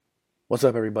What's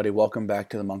up, everybody? Welcome back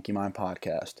to the Monkey Mind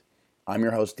Podcast. I'm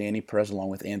your host, Danny Perez, along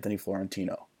with Anthony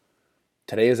Florentino.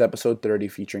 Today is episode 30,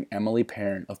 featuring Emily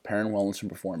Perrin of Perrin Wellness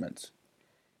and Performance.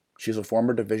 She's a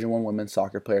former Division I women's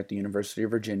soccer player at the University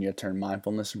of Virginia turned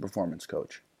mindfulness and performance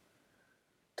coach.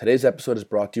 Today's episode is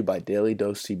brought to you by Daily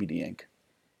Dose CBD Inc.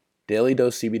 Daily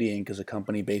Dose CBD Inc. is a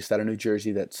company based out of New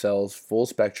Jersey that sells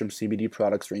full-spectrum CBD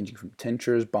products ranging from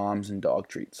tinctures, balms, and dog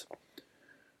treats.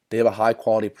 They have a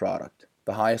high-quality product,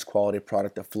 the highest quality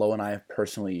product that Flo and I have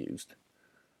personally used.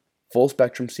 Full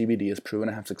spectrum CBD is proven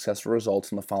to have successful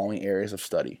results in the following areas of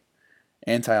study: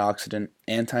 antioxidant,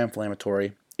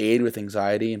 anti-inflammatory, aid with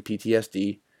anxiety and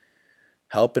PTSD,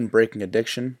 help in breaking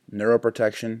addiction,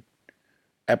 neuroprotection,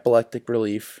 epileptic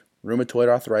relief, rheumatoid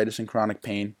arthritis and chronic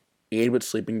pain, aid with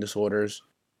sleeping disorders,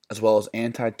 as well as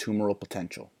anti-tumoral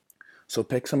potential. So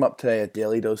pick some up today at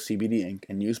Daily Dose CBD Inc.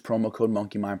 and use promo code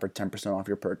MonkeyMind for 10% off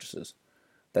your purchases.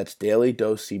 That's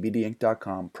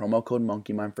dailydosecbdinc.com, promo code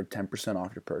MonkeyMind for 10%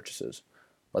 off your purchases.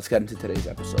 Let's get into today's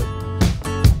episode.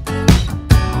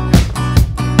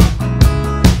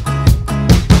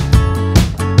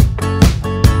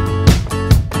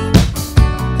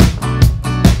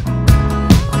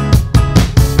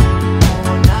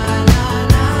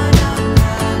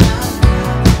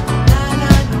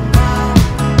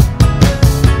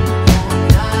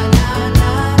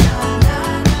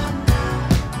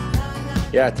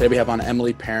 Yeah, today we have on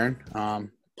Emily Perrin.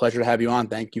 Pleasure to have you on.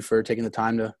 Thank you for taking the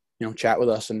time to chat with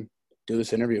us and do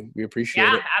this interview. We appreciate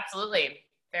it. Yeah, absolutely.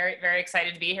 Very, very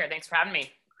excited to be here. Thanks for having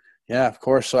me. Yeah, of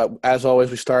course. So as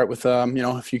always, we start with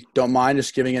if you don't mind,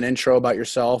 just giving an intro about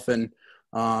yourself and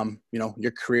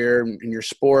your career and your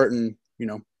sport and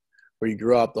where you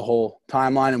grew up, the whole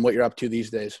timeline, and what you're up to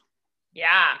these days.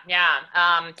 Yeah.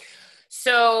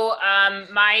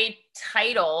 My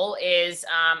title is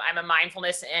I'm a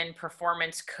mindfulness and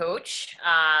performance coach.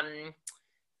 I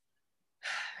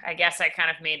guess I kind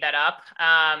of made that up.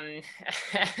 I'm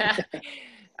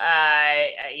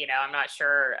not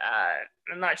sure.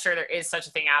 I'm not sure there is such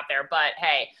a thing out there, but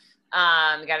hey,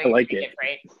 gotta I like it,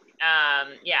 right?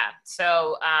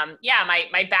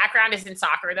 My background is in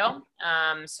soccer though.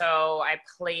 So I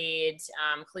played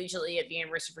collegiately at the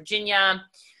University of Virginia.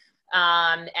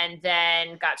 And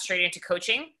then got straight into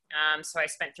coaching. So I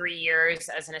spent 3 years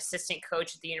as an assistant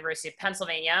coach at the University of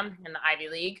Pennsylvania in the Ivy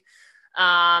League.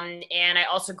 And I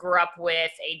also grew up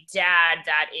with a dad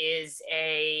that is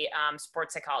a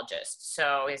sports psychologist.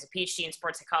 So he has a PhD in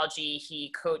sports psychology. He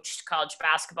coached college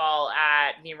basketball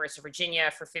at the University of Virginia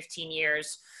for 15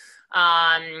 years.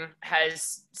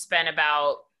 Has spent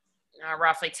about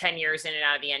roughly 10 years in and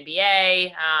out of the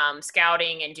NBA,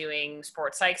 scouting and doing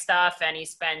sports psych stuff. And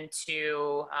he's been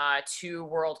to 2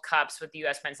 World Cups with the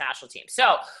U.S. men's national team.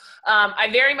 So I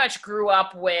very much grew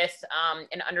up with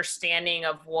an understanding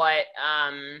of what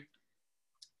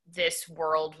this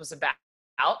world was about.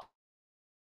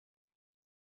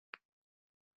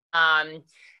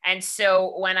 And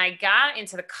so when I got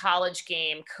into the college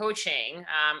game coaching,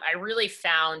 I really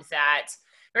found that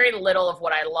very little of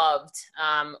what I loved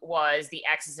was the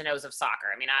X's and O's of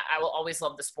soccer. I mean, I will always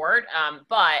love the sport,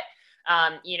 but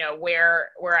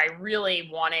where I really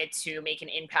wanted to make an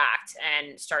impact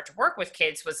and start to work with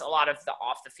kids was a lot of the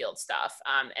off the field stuff.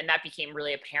 And that became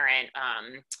really apparent,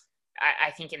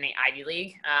 I think, in the Ivy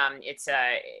League.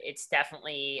 It's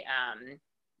definitely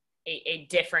a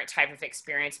different type of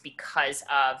experience because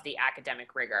of the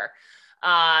academic rigor.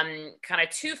 Kind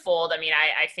of twofold. I mean,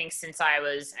 I think since I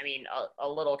was, a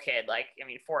little kid,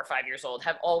 4 or 5 years old,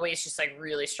 have always just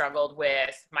really struggled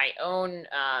with my own,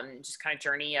 just kind of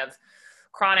journey of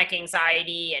chronic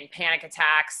anxiety and panic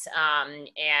attacks,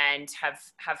 and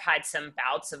have had some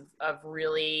bouts of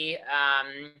really,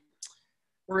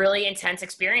 really intense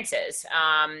experiences,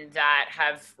 that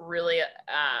have really,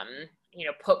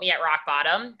 put me at rock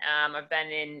bottom. I've been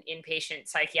in inpatient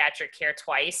psychiatric care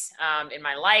twice in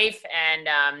my life. And,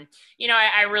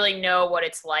 I really know what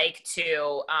it's like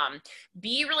to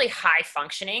be really high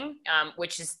functioning,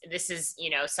 this is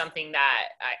something that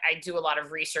I do a lot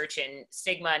of research in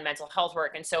stigma and mental health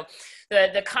work. And so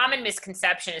the common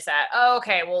misconception is that,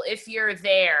 if you're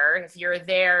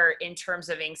there in terms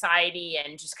of anxiety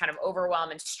and just kind of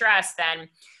overwhelm and stress, then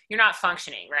you're not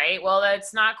functioning, right? Well,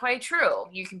 that's not quite true.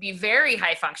 You can be very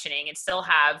high functioning and still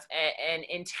have an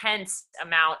intense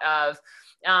amount of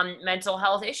mental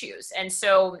health issues. And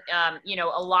so,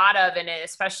 a lot of, and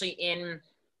especially in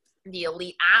the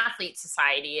elite athlete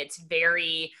society, it's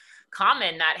very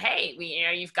common that, hey,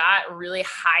 you've got really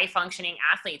high functioning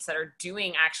athletes that are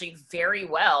doing actually very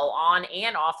well on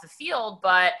and off the field,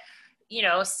 but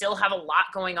still have a lot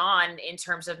going on in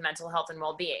terms of mental health and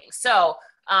well-being. So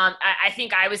I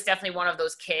think I was definitely one of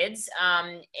those kids.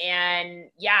 And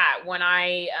yeah, when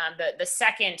the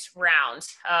second round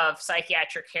of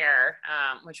psychiatric care,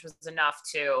 which was enough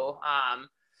to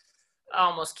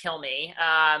almost kill me,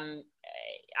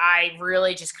 I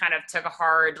really just kind of took a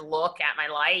hard look at my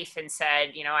life and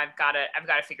said, I've got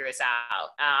to figure this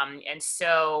out. And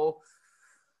so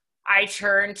I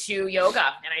turned to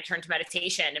yoga and I turned to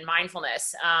meditation and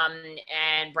mindfulness,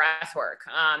 and breath work,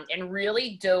 and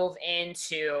really dove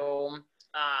into,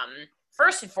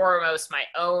 first and foremost, my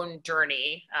own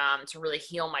journey, to really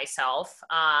heal myself.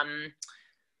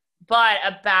 But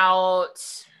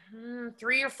about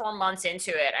 3 or 4 months into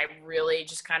it, I really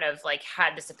just kind of like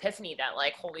had this epiphany that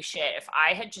like, holy shit, if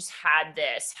I had just had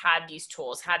these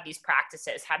tools, had these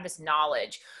practices, had this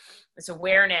knowledge, this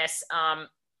awareness,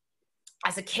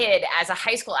 as a kid, as a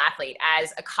high school athlete,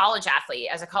 as a college athlete,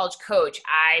 as a college coach,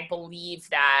 I believe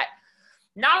that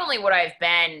not only would I have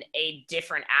been a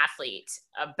different athlete,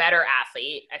 a better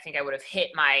athlete, I think I would have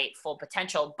hit my full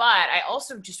potential, but I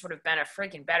also just would have been a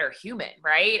freaking better human,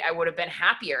 right? I would have been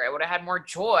happier. I would have had more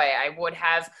joy. I would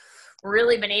have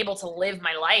really been able to live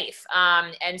my life.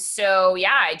 And so,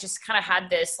 yeah, I just kind of had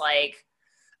this like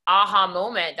aha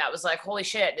moment that was like, holy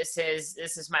shit, this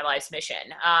is my life's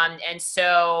mission. And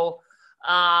so,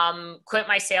 quit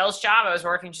my sales job. I was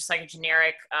working just like a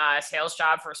generic sales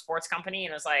job for a sports company,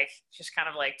 and it was like just kind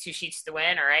of like 2 sheets to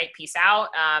win. All right, peace out.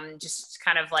 Just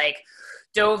kind of like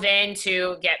dove in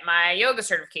to get my yoga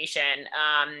certification.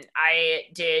 I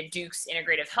did Duke's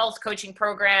integrative health coaching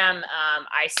program.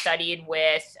 I studied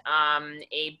with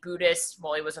a Buddhist,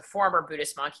 well, he was a former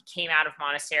Buddhist monk. He came out of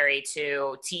monastery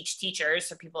to teach teachers,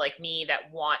 so people like me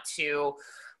that want to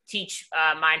teach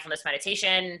mindfulness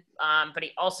meditation, but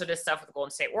he also does stuff with the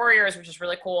Golden State Warriors, which is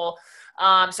really cool.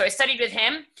 So I studied with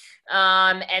him,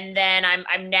 and then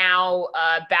I'm now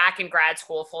back in grad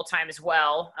school full-time as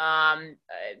well,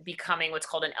 becoming what's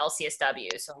called an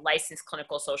LCSW, so licensed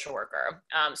clinical social worker.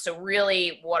 So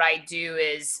really what I do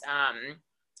is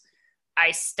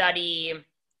I study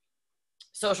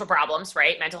social problems,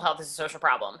 right? Mental health is a social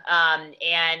problem.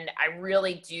 And I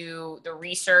really do the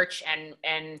research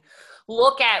and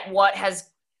look at what has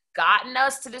gotten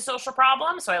us to the social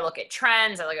problem. So I look at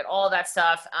trends, I look at all of that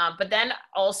stuff. But then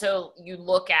also you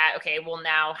look at, okay, well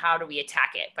now how do we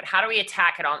attack it? But how do we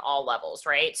attack it on all levels,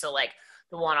 right? So like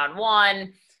the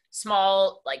one-on-one,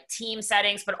 small like team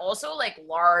settings, but also like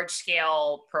large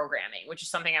scale programming, which is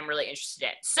something I'm really interested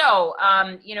in. So,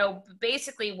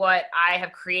 basically what I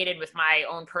have created with my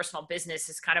own personal business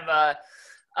is kind of a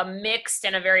mixed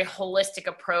and a very holistic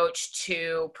approach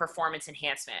to performance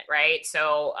enhancement, right?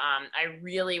 So I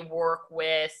really work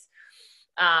with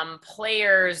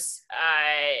players,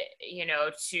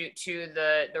 to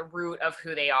the root of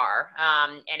who they are.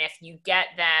 And if you get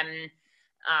them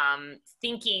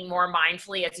thinking more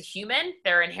mindfully as a human,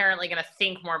 they're inherently going to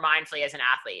think more mindfully as an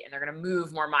athlete, and they're going to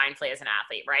move more mindfully as an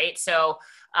athlete, right? So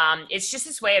it's just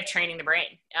this way of training the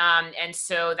brain. And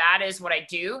so that is what I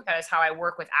do. That is how I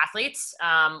work with athletes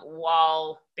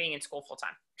while being in school full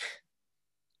time.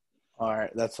 All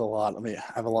right, that's a lot. I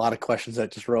have a lot of questions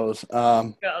that just rose.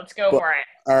 Let's go for it.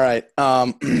 All right.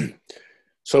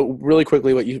 So really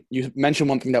quickly, what you mentioned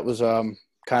one thing that was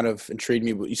kind of intrigued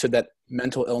me. You said that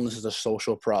mental illness is a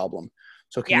social problem.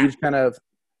 So can you just kind of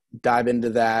dive into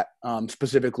that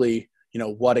specifically,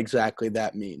 what exactly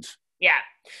that means?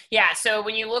 Yeah. So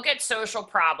when you look at social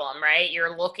problem, right,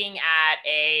 you're looking at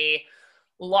a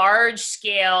large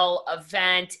scale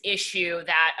event issue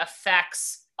that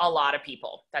affects a lot of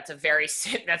people. That's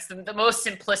the most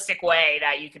simplistic way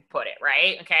that you could put it,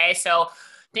 right? Okay. So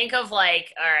think of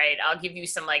like, all right, I'll give you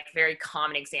some like very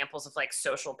common examples of like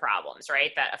social problems,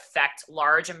 right, that affect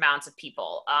large amounts of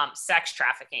people. Sex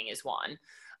trafficking is one.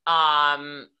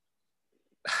 God,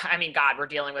 we're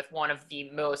dealing with one of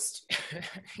the most,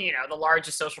 the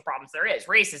largest social problems there is.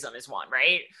 Racism is one,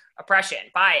 right? Oppression,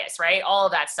 bias, right? All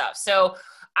of that stuff. So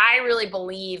I really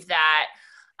believe that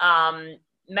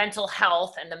mental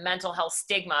health and the mental health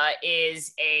stigma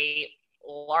is a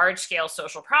large-scale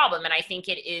social problem, and I think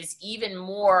it is even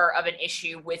more of an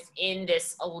issue within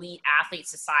this elite athlete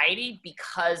society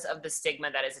because of the stigma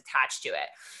that is attached to it.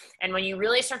 And when you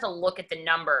really start to look at the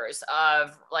numbers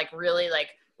of like really like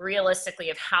realistically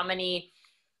of how many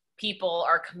people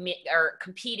are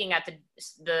competing at the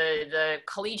the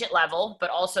collegiate level, but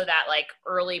also that like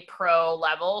early pro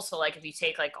level. So like if you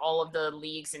take like all of the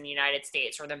leagues in the United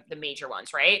States, or the major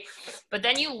ones, right? But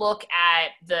then you look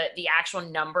at the actual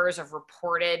numbers of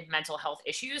reported mental health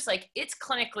issues, like it's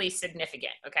clinically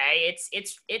significant. Okay.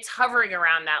 It's hovering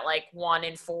around that like 1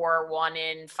 in 4, 1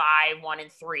 in 5, 1 in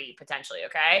 3 potentially.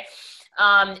 Okay.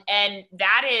 And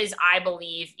that is, I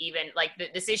believe, even like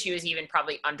this issue is even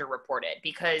probably underreported,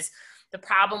 because the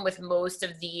problem with most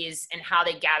of these and how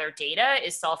they gather data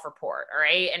is self-report. All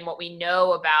right. And what we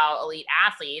know about elite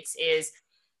athletes is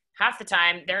half the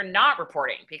time they're not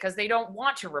reporting because they don't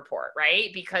want to report, right?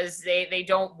 Because they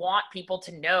don't want people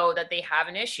to know that they have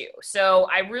an issue. So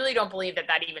I really don't believe that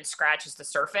that even scratches the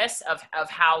surface of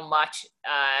how much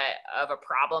of a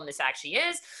problem this actually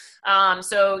is.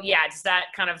 So yeah, does that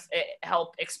kind of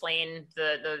help explain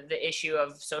the issue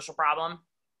of social problem?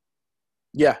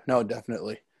 Yeah, no,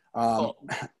 definitely. Cool.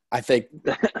 I think,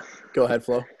 go ahead,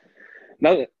 Flo.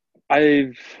 No,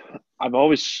 I've I've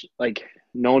always like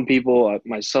known people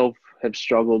myself have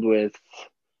struggled with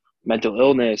mental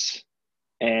illness,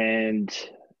 and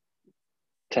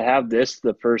to have this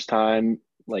the first time,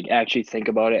 like actually think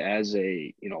about it as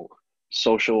a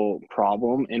social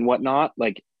problem and whatnot,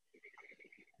 like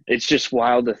it's just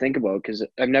wild to think about because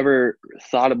I've never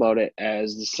thought about it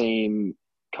as the same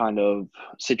kind of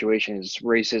situation as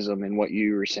racism and what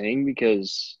you were saying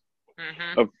because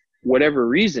Mm-hmm. of whatever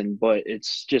reason, but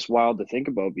it's just wild to think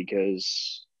about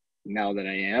because now that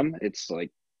I am, it's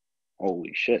like,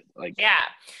 holy shit, like Yeah.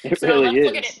 it So really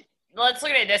is. let's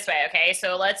look at it this way, okay?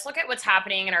 So let's look at what's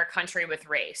happening in our country with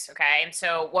race, okay? And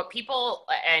so what people,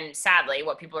 and sadly,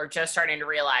 what people are just starting to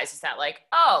realize is that like,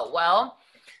 oh, well,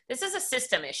 this is a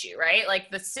system issue, right? Like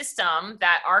the system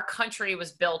that our country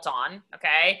was built on,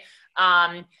 okay,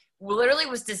 literally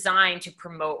was designed to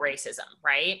promote racism,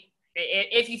 right?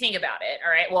 If you think about it, all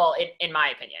right. Well, in my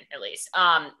opinion, at least,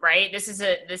 right. This is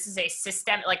a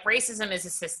systemic, like racism is a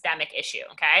systemic issue.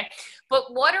 Okay.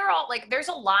 But what are all, like, there's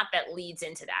a lot that leads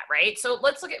into that, right? So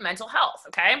let's look at mental health.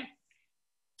 Okay.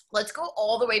 Let's go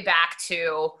all the way back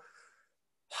to,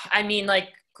 I mean,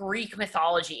 like Greek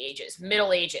mythology ages,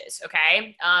 Middle Ages.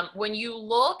 Okay. When you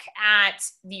look at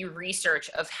the research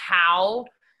of how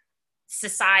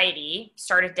society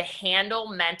started to handle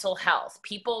mental health,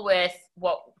 people with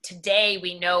what today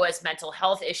we know as mental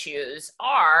health issues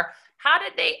are, how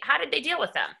did they deal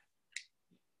with them?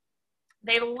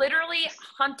 They literally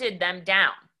hunted them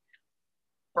down,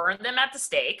 burned them at the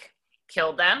stake,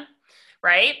 killed them,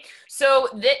 right? So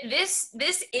this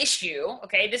issue,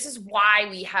 okay, this is why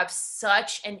we have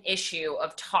such an issue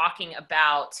of talking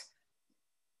about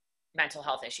mental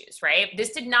health issues, right?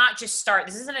 This did not just start,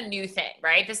 this isn't a new thing,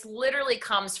 right? This literally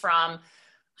comes from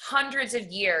hundreds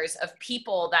of years of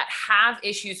people that have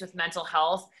issues with mental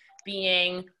health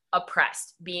being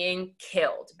oppressed, being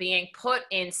killed, being put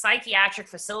in psychiatric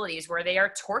facilities where they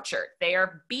are tortured, they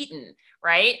are beaten,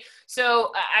 right?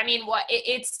 So I mean,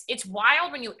 it's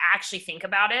wild when you actually think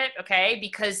about it, okay?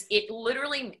 Because it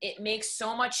makes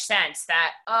so much sense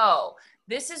that, oh,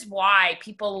 this is why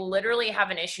people literally have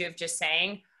an issue of just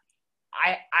saying,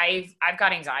 I've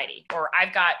got anxiety or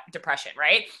I've got depression,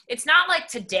 right? It's not like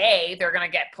today they're going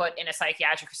to get put in a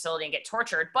psychiatric facility and get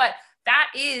tortured, but that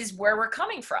is where we're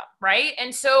coming from, right?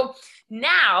 And so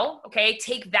now, okay,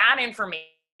 take that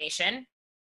information,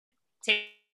 take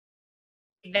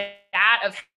that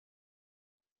of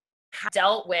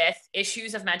dealt with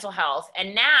issues of mental health,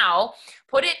 and now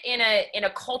put it in a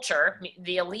culture,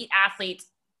 the elite athlete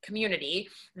community,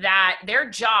 that their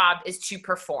job is to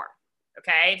perform.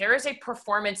 Okay. There is a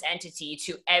performance entity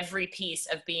to every piece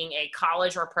of being a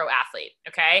college or pro athlete.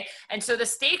 Okay. And so the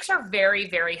stakes are very,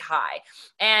 very high.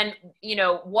 And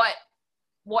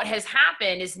what has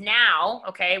happened is now,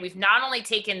 okay, we've not only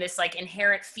taken this like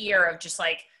inherent fear of just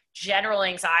like general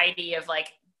anxiety of like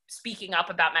speaking up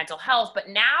about mental health, but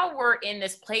now we're in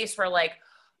this place where like,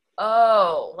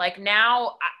 oh, like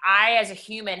now I as a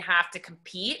human have to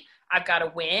compete. I've got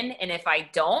to win. And if I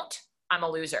don't, I'm a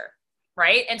loser.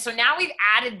 Right. And so now we've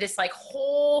added this like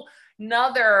whole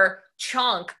nother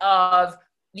chunk of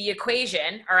the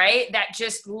equation. All right. That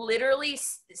just literally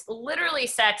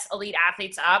sets elite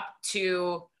athletes up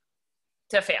to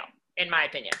fail, in my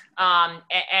opinion,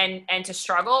 and to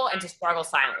struggle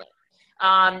silently.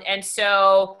 And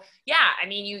so, yeah, I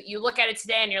mean, you look at it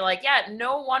today and you're like, yeah,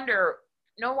 no wonder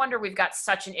we've got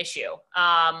such an issue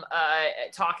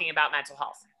talking about mental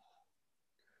health.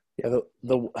 Yeah.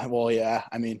 Well, yeah,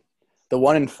 I mean, the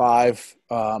 1 in 5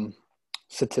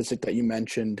 statistic that you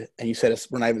mentioned, and you said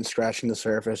we're not even scratching the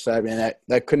surface. I mean,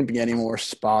 that couldn't be any more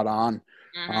spot on.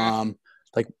 Mm-hmm.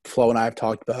 like Flo and I have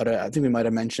talked about it. I think we might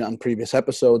have mentioned on previous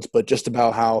episodes, but just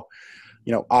about how,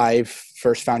 I've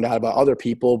first found out about other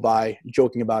people by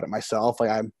joking about it myself. Like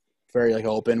I'm very like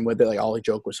open with it. Like I'll like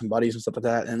joke with some buddies and stuff like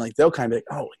that. And like, they'll kind of be like,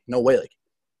 oh, no way. Like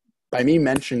by me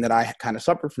mentioning that I kind of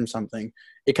suffered from something,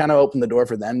 it kind of opened the door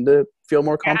for them to feel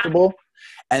more comfortable. Yeah.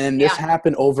 And then this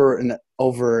happened over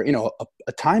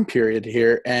a time period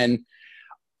here. And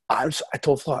I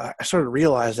told Flo, I started to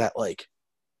realize that like,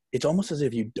 it's almost as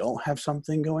if you don't have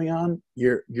something going on.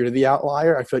 You're the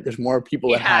outlier. I feel like there's more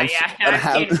people that have.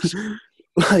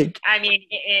 Like, I mean,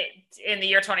 in the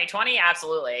year 2020,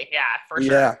 absolutely. Yeah, for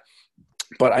sure. Yeah.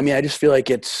 But I mean, I just feel like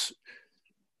it's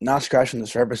not scratching the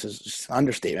surface is just an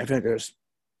understatement. I feel like there's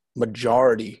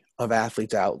majority of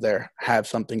athletes out there have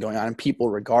something going on and people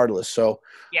regardless. So,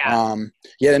 I think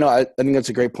that's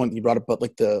a great point that you brought up, but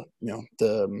like the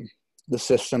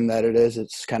system that it is,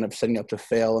 it's kind of setting up to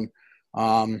fail. And,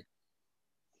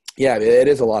 it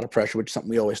is a lot of pressure, which is something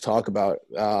we always talk about.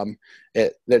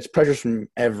 There's pressures from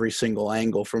every single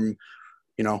angle, from,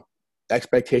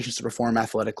 expectations to perform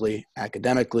athletically,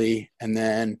 academically, and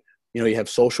then, you have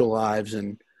social lives,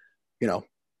 and,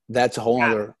 that's a whole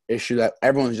other issue that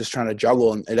everyone's just trying to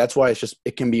juggle. And that's why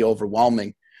it can be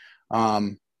overwhelming.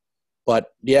 But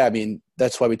yeah, I mean,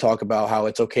 that's why we talk about how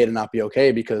it's okay to not be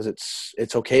okay, because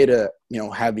it's okay to,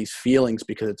 have these feelings,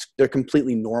 because they're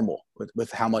completely normal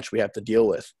with how much we have to deal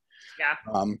with. Yeah.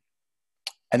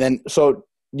 And then, so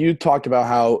you talked about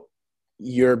how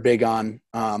you're big on,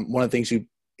 one of the things you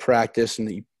practice and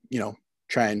that you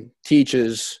try and teach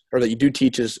is, or that you do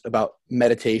teach, is about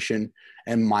meditation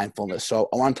and mindfulness. So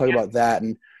I want to talk about that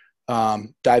and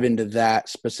dive into that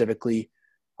specifically.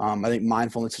 I think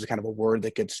mindfulness is kind of a word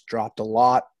that gets dropped a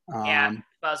lot.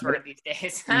 Buzzword these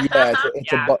days. It's a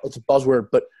buzzword,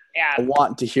 but I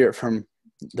want to hear it from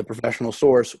the professional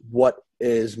source. What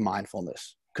is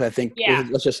mindfulness? Because I think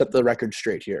let's just set the record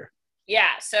straight here.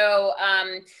 Yeah. So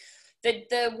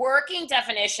the working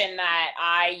definition that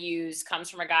I use comes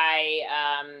from a guy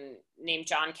named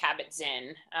Jon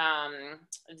Kabat-Zinn,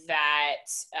 that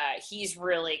he's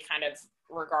really kind of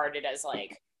regarded as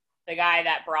like the guy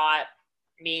that brought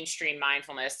mainstream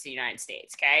mindfulness to the United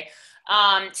States. Okay.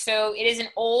 So it is an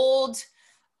old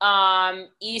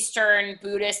Eastern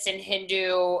Buddhist and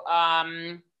Hindu,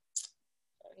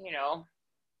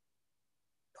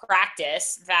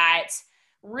 practice that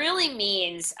really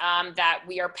means that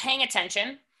we are paying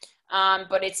attention,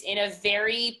 but it's in a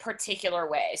very particular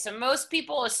way. So most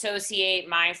people associate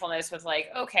mindfulness with like,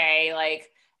 okay, like if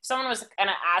someone was going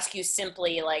to ask you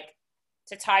simply like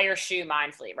to tie your shoe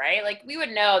mindfully, right? Like we would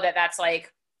know that that's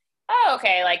like, oh,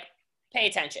 okay, like pay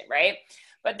attention, right?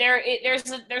 But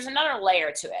there's another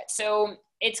layer to it. So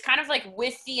it's kind of like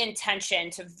with the intention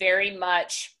to very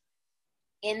much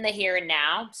in the here and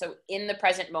now, so in the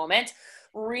present moment,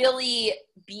 really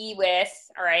be with,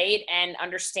 all right, and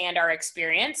understand our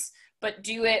experience, but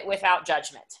do it without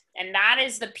judgment. And that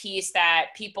is the piece that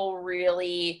people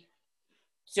really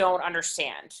don't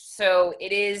understand. So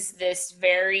it is this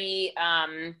very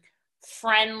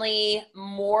friendly,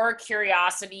 more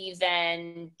curiosity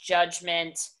than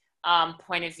judgment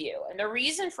point of view. And the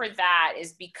reason for that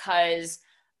is because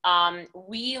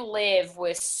we live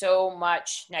with so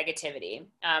much negativity.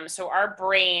 So our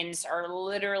brains are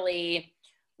literally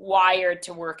wired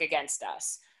to work against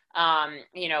us.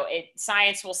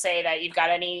 Science will say that you've got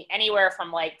anywhere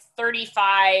from like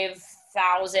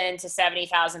 35,000 to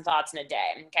 70,000 thoughts in a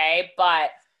day. Okay. But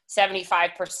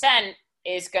 75%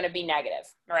 is going to be negative,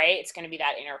 right? It's going to be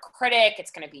that inner critic.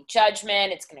 It's going to be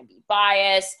judgment. It's going to be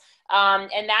bias.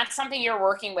 And that's something you're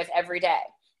working with every day.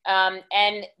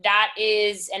 And that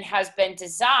is and has been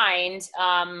designed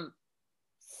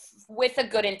with a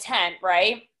good intent,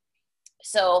 right?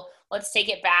 So let's take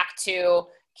it back to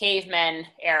caveman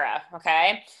era,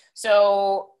 okay?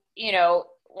 So,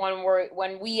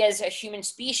 when we as a human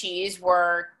species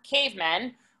were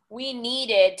cavemen, we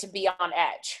needed to be on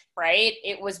edge, right?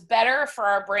 It was better for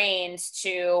our brains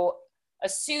to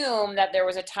assume that there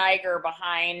was a tiger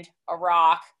behind a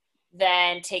rock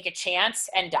than take a chance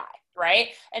and die. Right.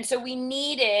 And so we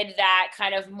needed that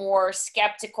kind of more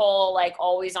skeptical, like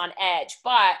always on edge.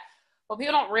 But what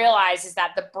people don't realize is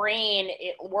that the brain,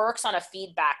 it works on a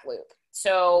feedback loop.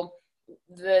 So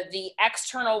the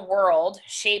external world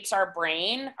shapes our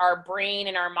brain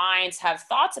and our minds have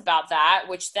thoughts about that,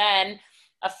 which then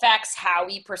affects how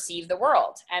we perceive the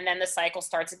world. And then the cycle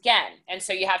starts again. And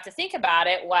so you have to think about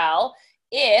it. Well,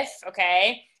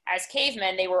 as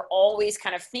cavemen, they were always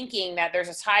kind of thinking that there's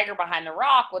a tiger behind the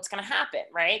rock, what's going to happen,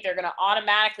 right? They're going to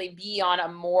automatically be on a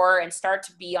more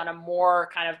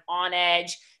kind of on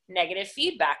edge negative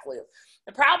feedback loop.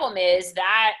 The problem is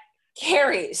that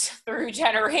carries through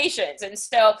generations. And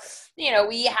so,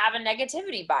 we have a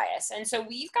negativity bias. And so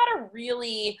we've got to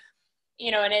really,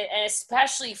 and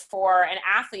especially for an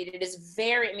athlete, it is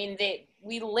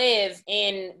we live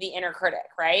in the inner critic,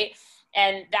 right?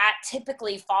 And that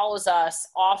typically follows us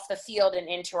off the field and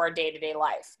into our day-to-day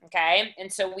life. Okay.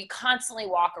 And so we constantly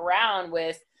walk around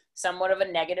with somewhat of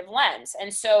a negative lens.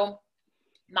 And so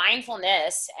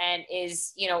mindfulness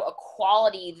is, a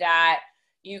quality that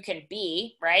you can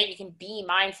be, right? You can be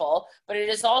mindful, but it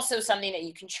is also something that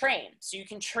you can train. So you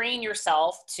can train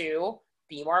yourself to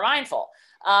be more mindful.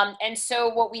 And so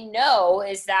what we know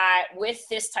is that with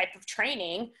this type of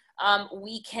training,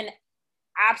 we can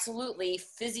absolutely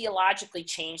physiologically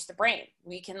change the brain.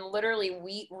 We can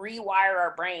literally rewire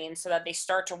our brain so that they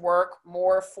start to work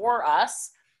more for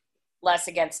us, less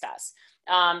against us.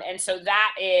 And so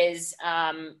that is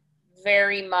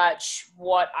very much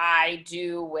what I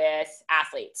do with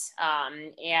athletes.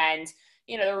 And,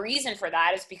 the reason for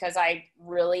that is because I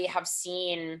really have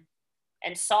seen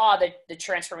and saw the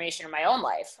transformation in my own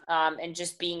life, and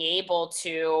just being able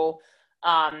to,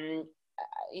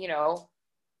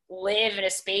 live in a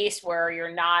space where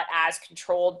you're not as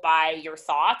controlled by your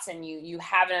thoughts, and you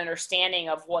have an understanding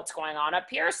of what's going on up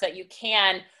here so that you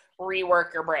can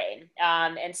rework your brain.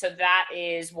 And so that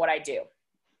is what I do.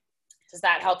 Does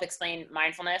that help explain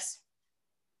mindfulness?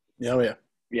 Oh, yeah.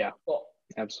 Yeah, cool.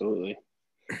 Absolutely.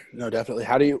 No, definitely.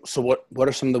 So what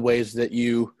are some of the ways that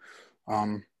you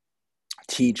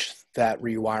teach that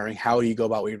rewiring? How do you go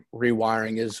about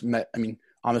rewiring?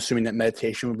 I'm assuming that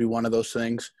meditation would be one of those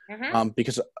things. Mm-hmm.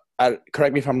 Because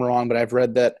correct me if I'm wrong, but I've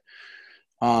read that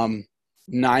 9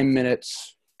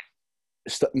 minutes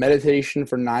meditation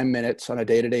for 9 minutes on a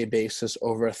day-to-day basis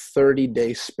over a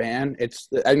 30-day span. I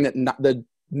think that the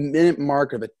minute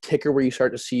mark or the ticker where you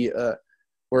start to see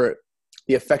where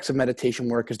the effects of meditation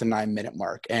work is the 9-minute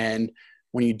mark. And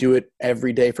when you do it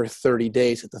every day for 30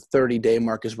 days, at the 30-day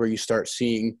mark is where you start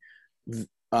seeing the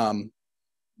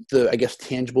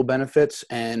tangible benefits.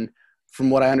 And from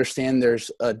what I understand,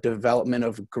 there's a development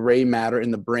of gray matter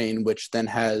in the brain, which then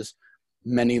has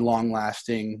many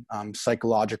long-lasting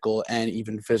psychological and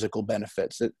even physical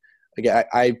benefits.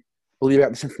 I believe I got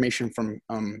this information from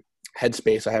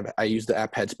Headspace. I use the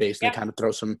app Headspace. Yeah. They kind of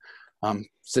throw some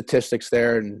statistics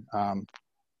there, and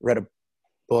read a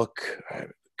book a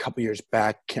couple years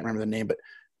back. Can't remember the name, but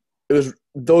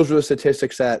those were the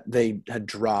statistics that they had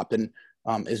dropped. And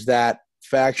is that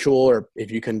factual, or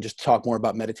if you can just talk more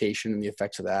about meditation and the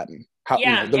effects of that and how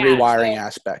the rewiring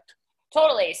aspect?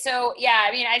 Totally. So,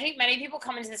 I think many people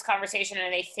come into this conversation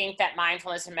and they think that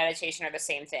mindfulness and meditation are the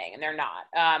same thing, and they're not.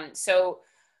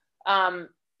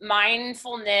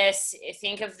 Mindfulness,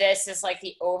 think of this as like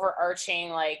the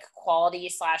overarching quality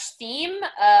 / theme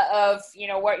of,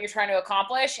 what you're trying to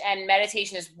accomplish. And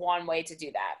meditation is one way to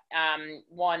do that.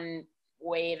 One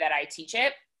way that I teach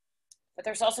it. But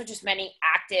there's also just many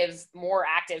more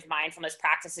active mindfulness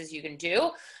practices you can do.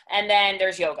 And then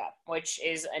there's yoga, which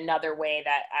is another way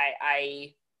that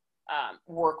I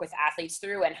work with athletes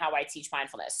through, and how I teach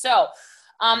mindfulness. So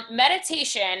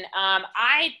meditation,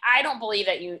 I don't believe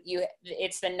that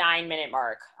it's the 9-minute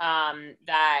mark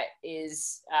that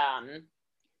is,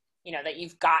 that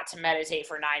you've got to meditate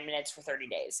for 9 minutes for 30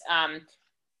 days.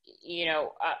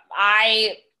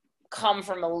 I come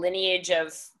from a lineage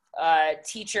of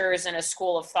teachers and a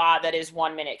school of thought that is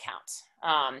 1 minute counts.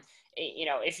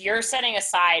 If you're setting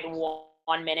aside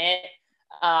 1 minute,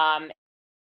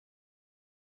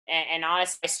 and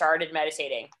honestly, I started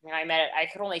meditating. I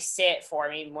could only sit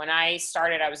when I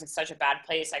started, I was in such a bad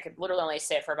place. I could literally only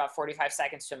sit for about 45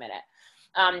 seconds to a minute.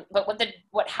 But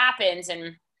what happens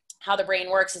and how the brain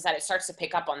works is that it starts to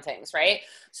pick up on things, right?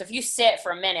 So if you sit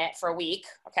for a minute for a week,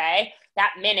 okay,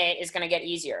 that minute is going to get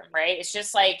easier, right? It's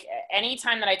just like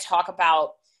anytime that I talk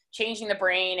about changing the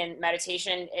brain and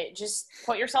meditation, it just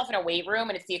put yourself in a weight room,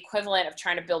 and it's the equivalent of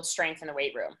trying to build strength in the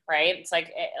weight room, right? It's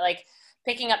like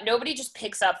picking up, nobody just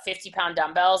picks up 50-pound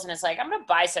dumbbells and is like, I'm going to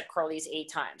bicep curl these 8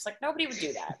 times. Like, nobody would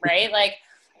do that, right?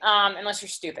 Unless you're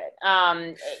stupid.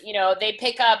 They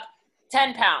pick up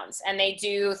 10 pounds and they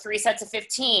do 3 sets of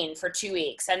 15 for 2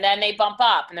 weeks. And then they bump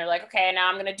up and they're like, okay, now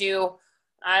I'm going to do,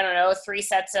 3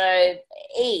 sets of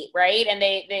 8, right? And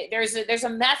there's a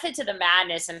method to the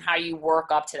madness and how you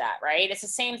work up to that, right? It's the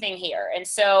same thing here. And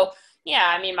so,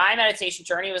 my meditation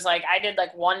journey was I did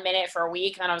 1 minute for a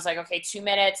week, and I was like, okay, 2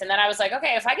 minutes. And then I was like,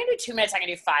 okay, if I can do 2 minutes, I can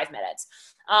do 5 minutes.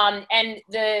 So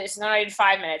then I did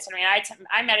 5 minutes.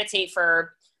 I meditate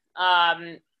for,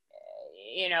 at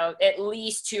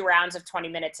least 2 rounds of 20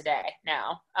 minutes a day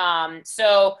now.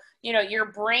 So, your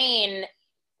brain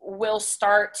will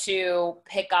start to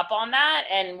pick up on that,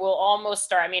 and will almost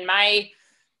start. I mean, I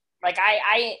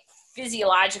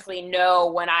physiologically know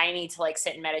when I need to like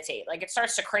sit and meditate. Like it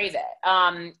starts to crave it.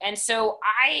 And so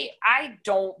I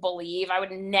don't believe, I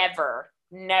would never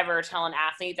tell an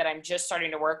athlete that I'm just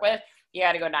starting to work with, you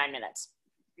got to go 9 minutes.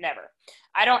 Never.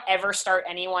 I don't ever start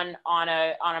anyone on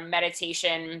a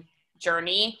meditation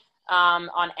journey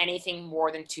on anything more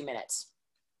than 2 minutes.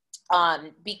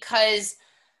 Because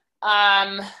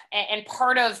and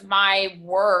part of my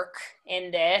work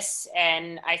in this,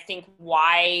 and I think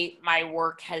why my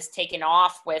work has taken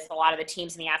off with a lot of the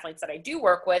teams and the athletes that I do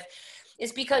work with,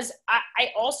 is because I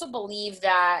also believe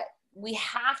that we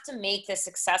have to make this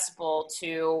accessible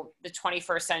to the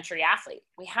 21st century athlete.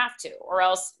 We have to, or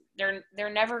else they're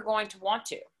never going to want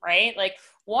to, right? Like,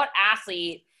 what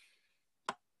athlete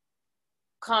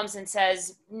comes and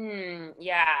says,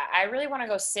 yeah, I really want to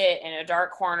go sit in a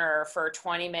dark corner for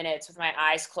 20 minutes with my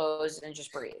eyes closed and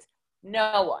just breathe?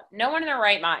 No one in their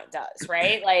right mind does,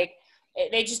 right? Like,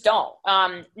 they just don't.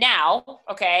 Now,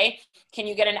 okay, can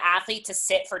you get an athlete to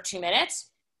sit for 2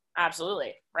 minutes?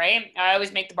 Absolutely, right? I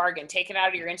always make the bargain. Take it out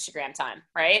of your Instagram time,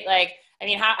 right? Like, I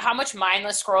mean, how much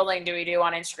mindless scrolling do we do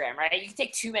on Instagram, right? You can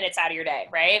take 2 minutes out of your day,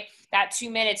 right? That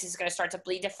 2 minutes is going to start to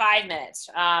bleed to 5 minutes.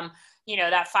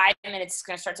 That 5 minutes is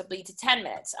going to start to bleed to 10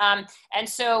 minutes. And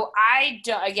so I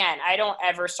don't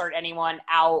ever start anyone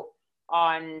out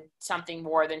on something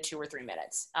more than 2 or 3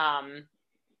 minutes.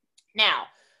 Now,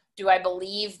 do I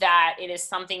believe that it is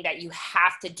something that you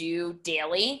have to do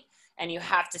daily and you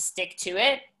have to stick to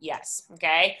it? Yes.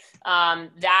 Okay.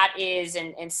 That is,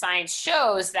 and science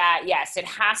shows that, yes, it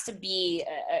has to be,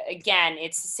 again,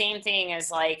 it's the same thing as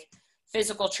like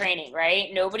physical training, right?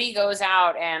 Nobody goes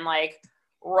out and like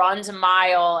runs a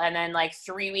mile and then like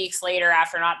 3 weeks later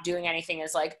after not doing anything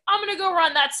is like, I'm going to go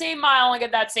run that same mile and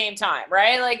get that same time,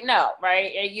 right? Like, no,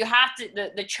 right? You have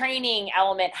to, the training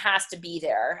element has to be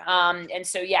there. And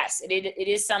so, yes, it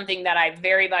is something that I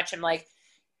very much am like,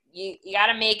 you got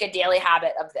to make a daily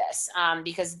habit of this,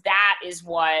 because that is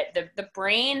what the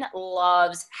brain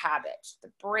loves habit.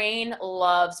 The brain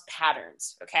loves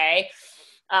patterns. Okay.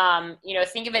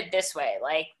 Think of it this way,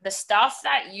 like the stuff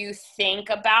that you think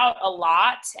about a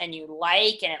lot and you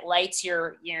like, and it lights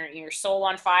your soul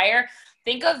on fire.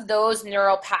 Think of those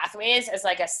neural pathways as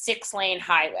like a 6-lane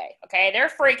highway. Okay. They're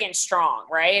freaking strong,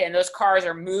 right? And those cars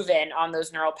are moving on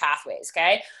those neural pathways.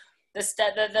 Okay.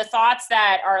 The thoughts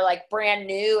that are like brand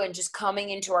new and just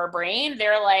coming into our brain,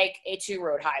 they're like a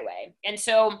 2-road highway. And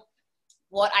so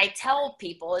what I tell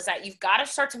people is that you've got to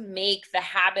start to make the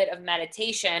habit of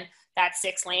meditation that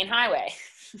 6-lane highway.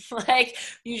 Like,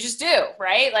 you just do,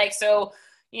 right? Like, so,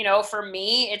 for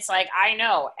me, it's like, I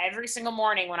know every single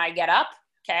morning when I get up,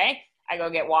 okay, I go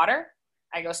get water,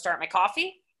 I go start my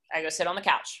coffee, I go sit on the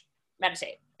couch,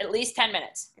 meditate. At least 10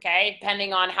 minutes, okay?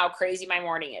 Depending on how crazy my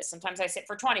morning is. Sometimes I sit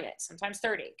for 20 minutes, sometimes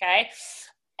 30, okay?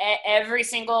 Every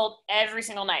single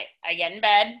night. I get in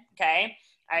bed, okay?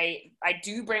 I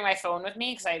do bring my phone with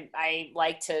me because I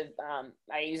like to,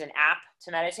 I use an app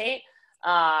to meditate.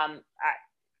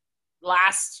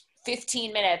 Last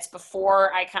 15 minutes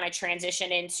before I kind of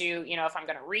transition into, if I'm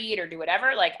going to read or do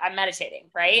whatever, like I'm meditating,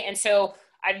 right? And so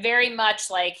I very much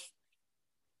like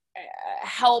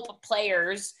help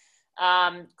players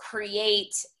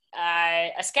create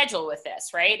a schedule with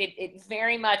this, right? It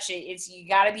very much is, you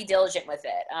got to be diligent with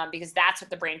it, because that's what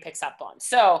the brain picks up on.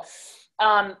 So,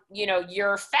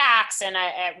 your facts and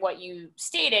what you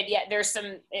stated, yeah,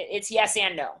 it's yes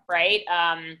and no, right?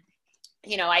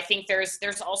 I think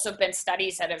there's also been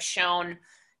studies that have shown,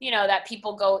 that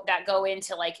people go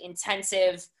into like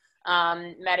intensive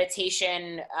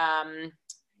meditation,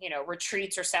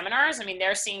 retreats or seminars. I mean,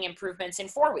 they're seeing improvements in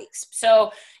 4 weeks.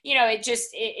 So, and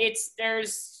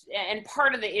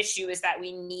part of the issue is that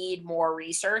we need more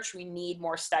research. We need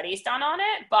more studies done on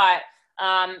it. But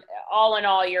all in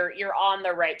all, you're on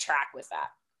the right track with that.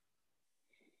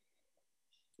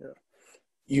 Yeah.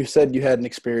 You said you had an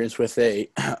experience with a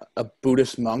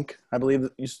Buddhist monk, I believe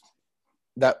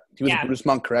that he was a Buddhist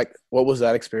monk, correct? What was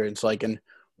that experience like, and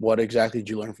what exactly did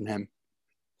you learn from him?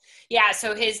 Yeah,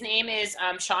 so his name is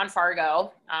Sean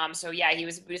Fargo. He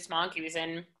was a Buddhist monk. He was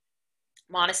in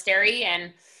monastery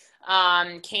and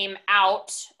came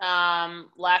out,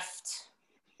 left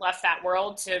that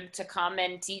world to come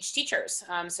and teach teachers.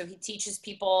 So he teaches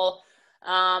people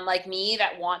like me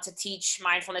that want to teach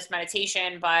mindfulness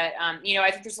meditation. But, I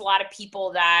think there's a lot of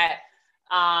people that,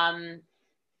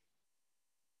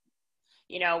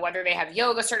 whether they have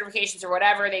yoga certifications or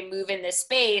whatever, they move in this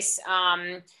space,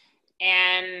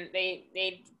 and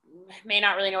they may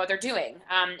not really know what they're doing.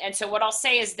 And so what I'll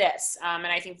say is this, and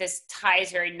I think this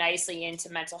ties very nicely into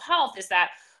mental health, is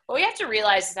that what we have to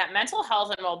realize is that mental health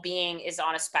and well-being is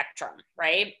on a spectrum,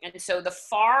 right? And so the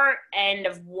far end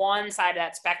of one side of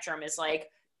that spectrum is like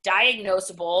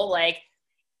diagnosable, like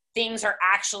things are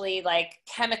actually like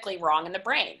chemically wrong in the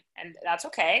brain, and that's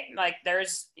okay. Like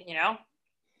there's,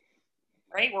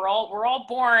 right? We're all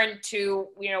born to,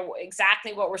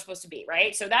 exactly what we're supposed to be,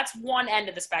 right? So that's one end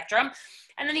of the spectrum.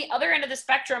 And then the other end of the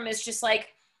spectrum is just like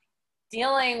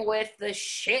dealing with the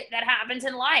shit that happens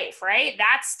in life, right?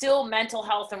 That's still mental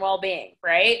health and well-being,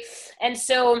 right? And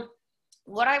so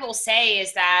what I will say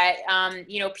is that,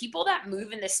 people that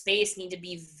move in this space need to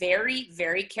be very,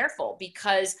 very careful,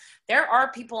 because there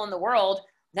are people in the world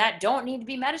that don't need to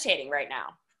be meditating right now.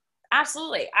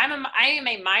 Absolutely. I am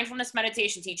a mindfulness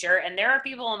meditation teacher, and there are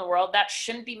people in the world that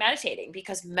shouldn't be meditating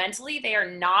because mentally they are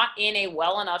not in a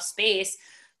well enough space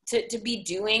to be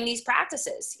doing these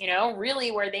practices.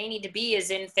 Really where they need to be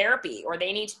is in therapy, or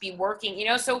they need to be working,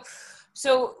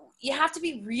 so you have to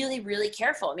be really, really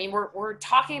careful. I mean, we're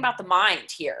talking about the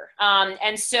mind here.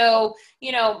 And so,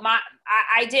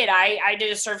 I did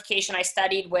a certification. I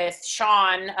studied with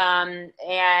Sean,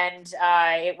 and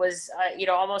it was,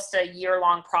 almost a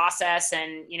year-long process.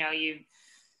 And, you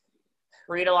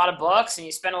read a lot of books, and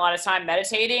you spend a lot of time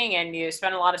meditating, and you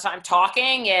spend a lot of time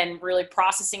talking and really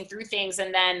processing through things.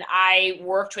 And then I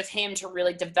worked with him to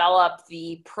really develop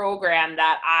the program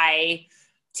that I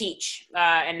teach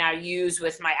and now use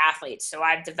with my athletes. So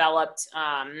I've developed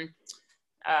kind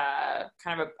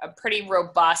of a pretty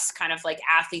robust kind of like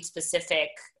athlete specific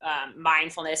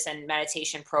mindfulness and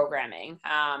meditation programming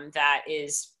that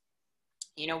is,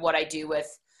 what I do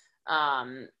with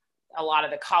a lot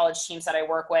of the college teams that I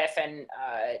work with, and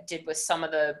did with some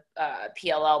of the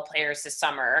PLL players this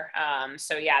summer.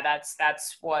 So yeah,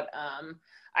 that's what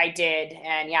I did,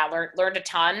 and yeah, learned a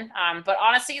ton. But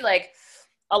honestly, like,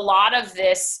 a lot of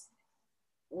this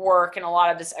work and a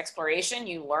lot of this exploration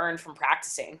you learn from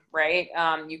practicing, right?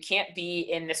 You can't be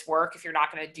in this work if you're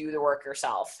not going to do the work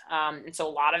yourself. And so a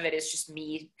lot of it is just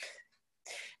me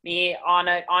on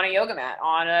a yoga mat,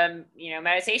 on a,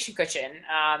 meditation cushion,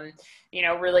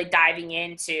 really diving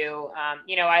into,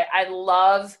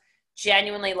 I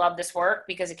genuinely love this work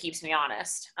because it keeps me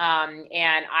honest.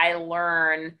 And I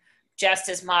learn just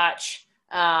as much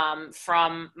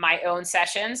from my own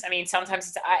sessions. I mean,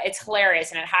 sometimes it's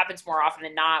hilarious, and it happens more often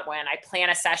than not when I plan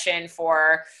a session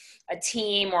for a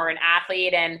team or an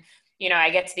athlete, and I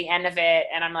get to the end of it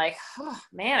and I'm like, oh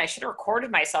man, I should have recorded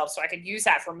myself so I could use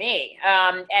that for me.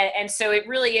 And so it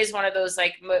really is one of those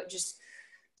like just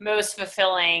most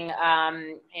fulfilling,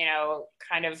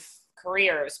 kind of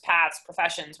careers, paths,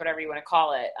 professions, whatever you want to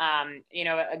call it.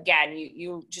 Again,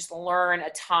 you just learn a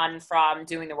ton from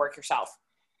doing the work yourself.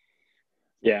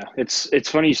 Yeah, it's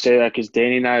funny you say that, because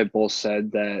Danny and I have both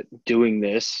said that doing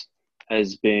this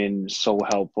has been so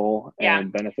helpful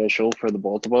and beneficial for the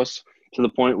both of us, to the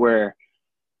point where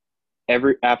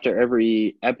after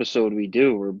every episode we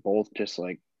do, we're both just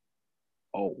like,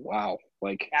 oh wow,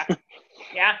 like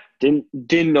yeah.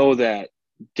 didn't know that,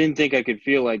 didn't think I could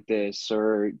feel like this,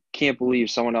 or can't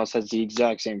believe someone else has the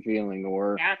exact same feeling,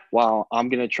 or wow, I'm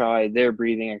gonna try their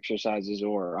breathing exercises,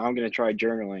 or I'm gonna try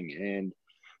journaling. And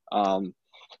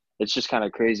it's just kind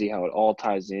of crazy how it all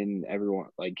ties in. Everyone,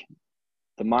 like,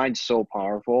 the mind's so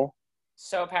powerful.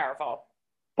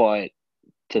 But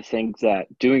to think that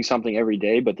doing something every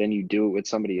day, but then you do it with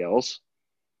somebody else,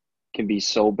 can be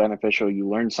so beneficial. You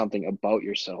learn something about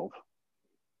yourself.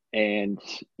 And,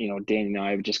 Danny and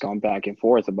I have just gone back and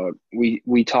forth about,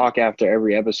 we talk after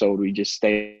every episode, we just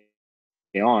stay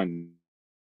on.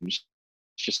 It's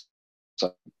just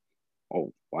like,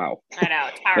 oh, wow. I know.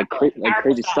 It's powerful. Like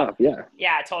crazy stuff. Yeah.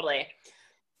 Yeah, totally.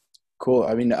 Cool.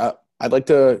 I mean, I'd like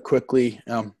to quickly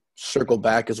circle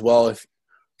back as well, if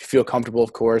you feel comfortable,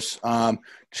 of course,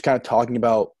 just kind of talking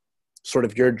about sort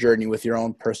of your journey with your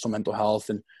own personal mental health,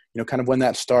 and, kind of when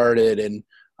that started, and,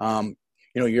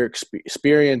 your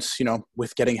experience,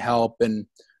 with getting help, and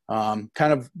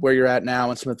kind of where you're at now,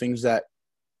 and some of the things that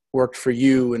worked for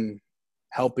you and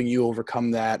helping you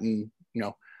overcome that. And,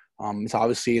 it's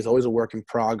always a work in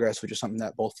progress, which is something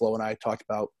that both Flo and I talked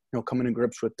about, coming to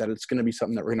grips with, that it's going to be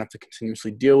something that we're going to have to continuously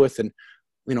deal with. And,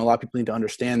 a lot of people need to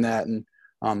understand that. And,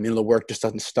 the work just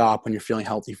doesn't stop when you're feeling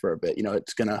healthy for a bit.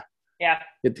 It's going to, you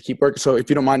have to keep working. So if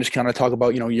you don't mind, just kind of talk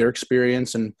about, your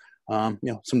experience, and, some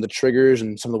of the triggers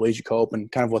and some of the ways you cope,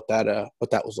 and kind of what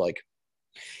that was like.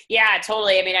 Yeah,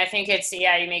 totally. I mean, I think it's, you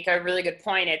make a really good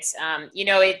point. It's,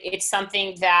 it's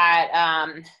something that,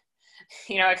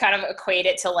 I kind of equate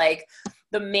it to like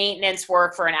the maintenance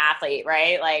work for an athlete,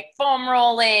 right? Like foam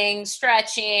rolling,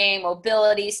 stretching,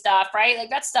 mobility stuff, right? Like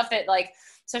that's stuff that like,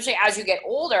 especially as you get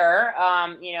older,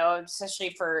 you know, especially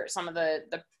for some of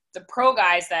the pro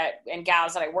guys and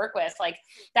gals that I work with, like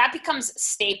that becomes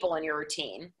staple in your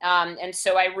routine. And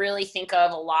so I really think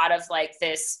of a lot of like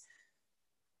this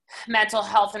mental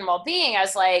health and well-being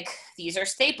as like, these are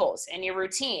staples in your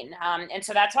routine. And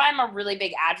so that's why I'm a really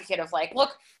big advocate of like,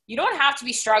 look, you don't have to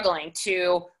be struggling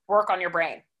to work on your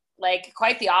brain. Like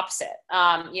quite the opposite.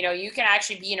 You know, you can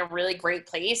actually be in a really great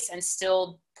place and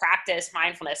still practice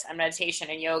mindfulness and meditation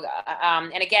and yoga.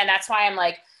 And again, that's why I'm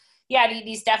like, yeah,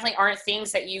 these definitely aren't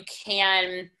things that you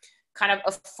can kind of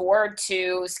afford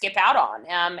to skip out on.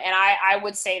 And I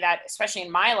would say that, especially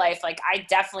in my life, like I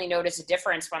definitely notice a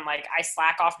difference when like I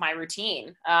slack off my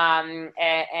routine and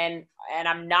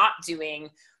I'm not doing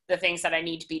the things that I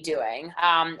need to be doing.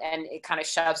 And it kind of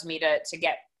shoves me to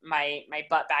get my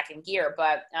butt back in gear.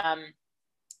 But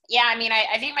yeah, I mean,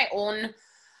 I think my own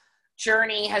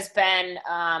journey has been,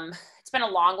 it's been a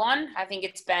long one. I think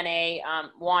it's been a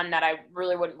one that I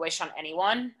really wouldn't wish on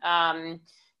anyone.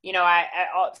 You know, I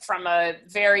from a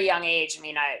very young age, I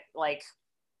mean, I like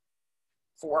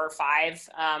 4 or 5,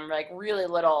 like really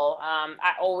little,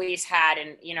 I always had,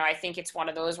 and, you know, I think it's one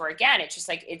of those where, again, it's just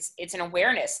like, it's an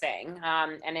awareness thing,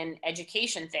 and an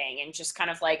education thing. And just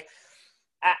kind of like,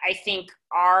 I think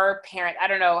our parent, I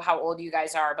don't know how old you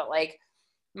guys are, but like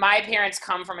my parents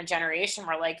come from a generation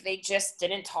where like, they just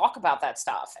didn't talk about that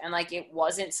stuff. And like, it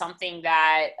wasn't something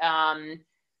that,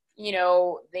 you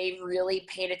know, they really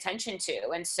paid attention to.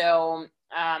 And so,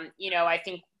 you know, I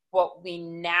think what we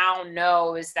now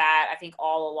know is that I think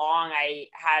all along I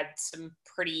had some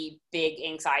pretty big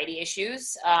anxiety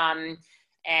issues, and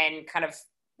kind of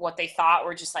what they thought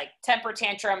were just like temper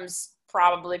tantrums,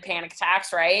 probably panic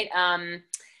attacks. Right.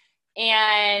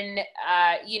 And,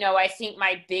 you know, I think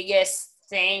my biggest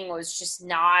thing was just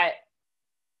not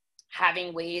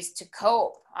having ways to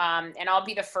cope. And I'll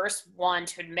be the first one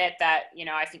to admit that, you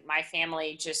know, I think my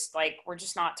family just like, we're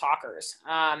just not talkers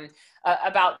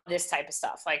about this type of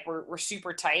stuff. Like we're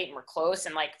super tight and we're close.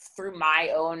 And like through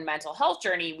my own mental health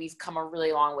journey, we've come a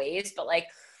really long ways, but like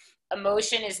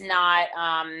emotion is not,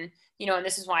 you know, and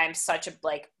this is why I'm such a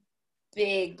like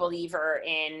big believer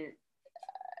in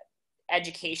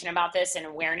education about this and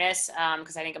awareness,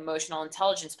 because I think emotional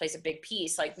intelligence plays a big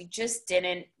piece. Like we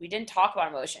didn't talk about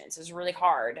emotions. It was really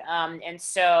hard. And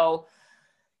so,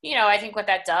 you know, I think what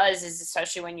that does is,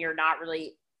 especially when you're not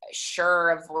really sure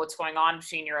of what's going on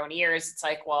between your own ears, it's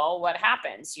like, well, what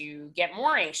happens? You get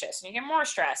more anxious and you get more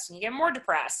stressed and you get more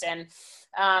depressed. And,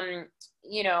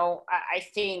 you know, I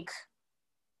think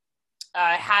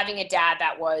having a dad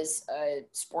that was a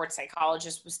sports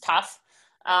psychologist was tough.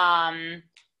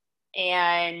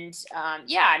 And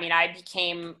yeah, I mean, I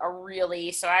became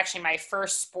so actually my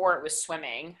first sport was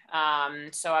swimming.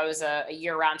 So I was a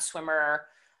year-round swimmer.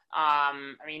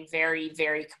 I mean, very,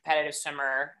 very competitive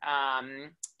swimmer.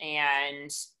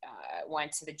 And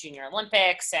went to the Junior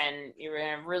Olympics, and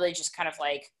really just kind of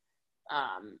like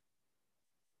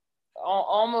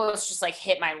almost just like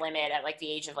hit my limit at like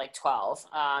the age of like 12,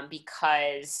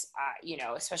 because you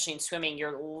know, especially in swimming,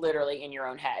 you're literally in your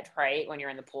own head, right, when you're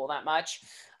in the pool that much.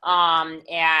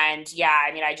 And yeah,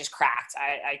 I mean, I just cracked.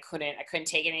 I couldn't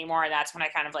take it anymore. And that's when I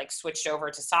kind of like switched over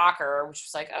to soccer, which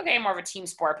was like, okay, more of a team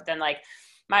sport. But then like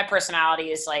my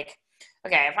personality is like,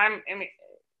 okay, if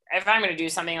I'm going to do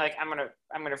something, like I'm going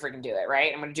to freaking do it.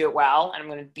 Right. I'm going to do it well, and I'm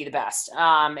going to be the best.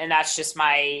 And that's just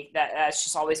that's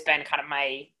just always been kind of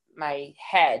my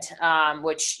head,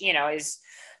 which, you know, is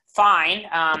fine.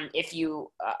 If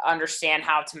you understand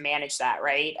how to manage that.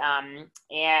 Right.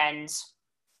 And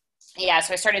yeah,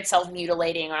 so I started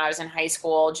self-mutilating when I was in high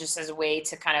school, just as a way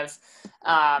to kind of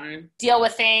deal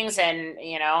with things. And,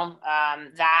 you know,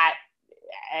 that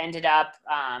ended up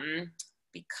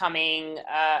becoming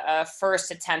a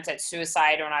first attempt at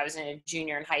suicide when I was a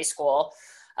junior in high school.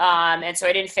 And so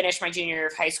I didn't finish my junior year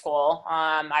of high school.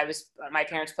 My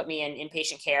parents put me in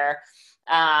inpatient care.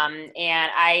 And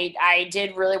I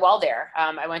did really well there.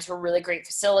 I went to a really great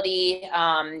facility,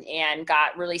 and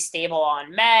got really stable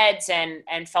on meds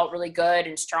and felt really good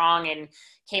and strong, and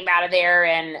came out of there.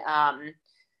 And,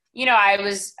 you know, I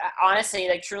was honestly,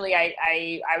 like, truly,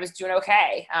 I was doing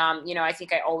okay. You know, I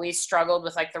think I always struggled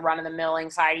with like the run of the mill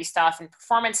anxiety stuff and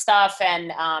performance stuff.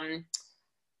 And,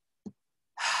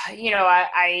 you know,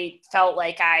 I felt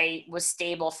like I was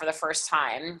stable for the first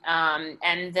time.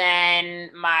 And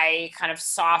then my kind of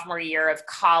sophomore year of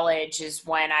college is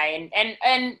when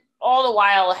and all the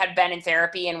while had been in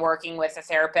therapy and working with a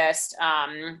therapist,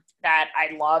 that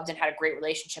I loved and had a great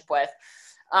relationship with.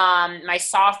 My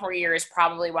sophomore year is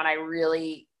probably when I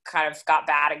really kind of got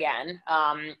bad again.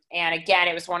 And again,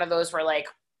 it was one of those where like,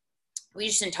 we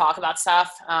just didn't talk about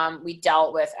stuff. We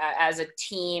dealt with, as a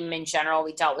team in general,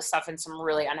 we dealt with stuff in some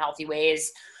really unhealthy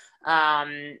ways.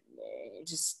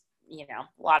 Just, you know,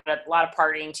 a lot of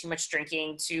partying, too much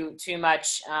drinking, too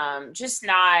much, just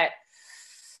not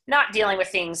dealing with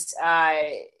things,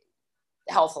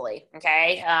 healthily.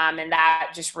 Okay. And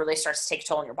that just really starts to take a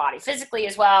toll on your body physically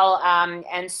as well.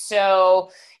 And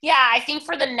so, yeah, I think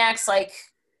for the next, like,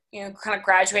 you know, kind of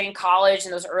graduating college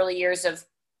and those early years of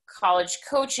college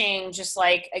coaching, just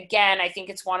like, again, I think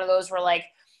it's one of those where like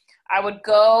I would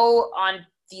go on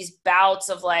these bouts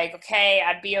of like, okay,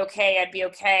 I'd be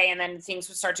okay. And then things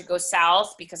would start to go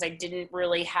south because I didn't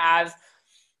really have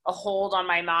a hold on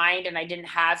my mind and I didn't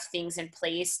have things in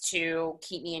place to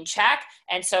keep me in check.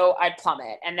 And so I'd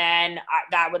plummet. And then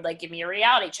that would like give me a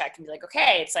reality check and be like,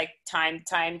 okay, it's like time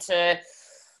to,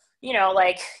 you know,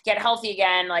 like get healthy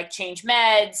again, like change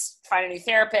meds, find a new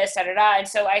therapist, da, da, da. And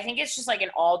so I think it's just like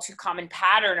an all too common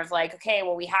pattern of like, okay,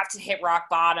 well, we have to hit rock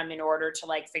bottom in order to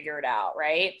like figure it out.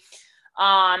 Right.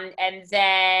 And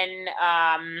then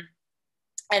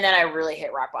I really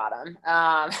hit rock bottom.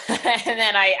 And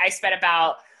then I spent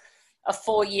about a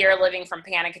full year living from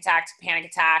panic attack to panic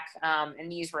attack.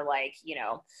 And these were like, you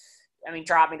know, I mean,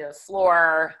 drop me to the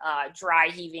floor, dry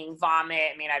heaving,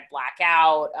 vomit. I mean, I'd black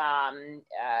out.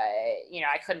 You know,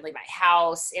 I couldn't leave my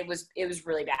house. It was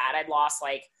really bad. I'd lost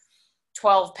like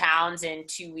 12 pounds in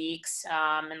 2 weeks.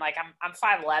 And like, I'm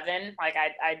 5'11", like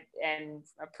and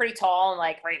I'm pretty tall. And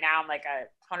like right now I'm like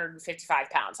 155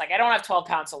 pounds. Like I don't have 12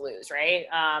 pounds to lose. Right.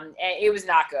 It was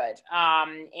not good.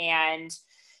 And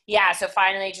yeah, so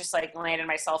finally just like landed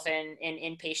myself in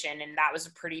inpatient, and that was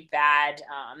a pretty bad,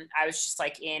 I was just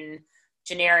like in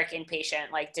generic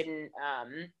inpatient, like didn't,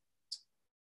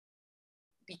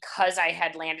 because I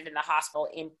had landed in the hospital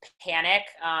in panic.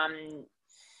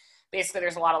 Basically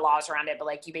there's a lot of laws around it, but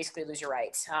like you basically lose your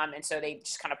rights. And so they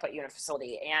just kind of put you in a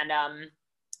facility, and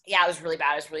yeah, it was really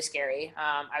bad. It was really scary.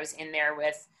 I was in there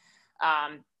with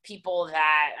people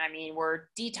that, I mean, were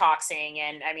detoxing,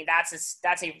 and I mean, that's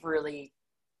a really,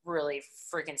 really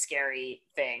freaking scary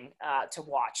thing to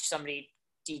watch somebody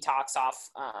detox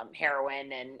off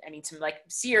heroin and I mean some like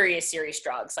serious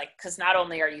drugs, like because not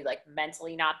only are you like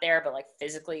mentally not there, but like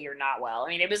physically you're not well. I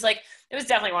mean, it was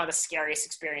definitely one of the scariest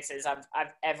experiences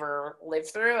I've ever lived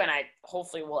through, and I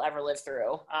hopefully will ever live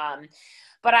through.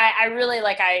 But I really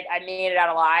like I made it out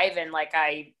alive, and like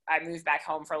I moved back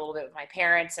home for a little bit with my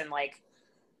parents, and like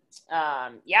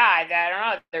yeah, I don't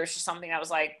know, there was just something that was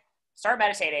like, start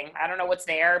meditating. I don't know what's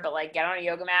there, but like get on a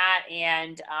yoga mat.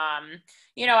 And,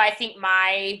 you know, I think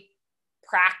my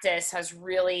practice has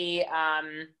really,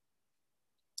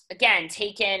 again,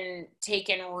 taken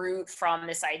root from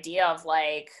this idea of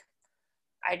like,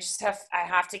 I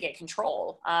have to get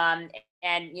control. And,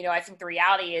 you know, I think the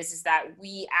reality is that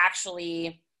we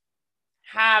actually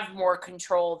have more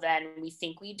control than we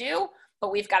think we do,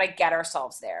 but we've got to get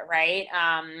ourselves there. Right.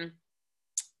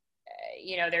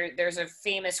 You know, there's a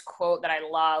famous quote that I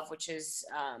love, which is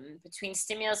between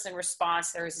stimulus and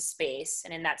response, there is a space.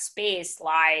 And in that space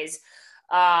lies,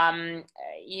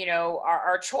 you know,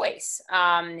 our choice.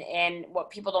 And what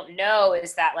people don't know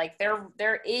is that like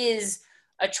there is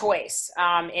a choice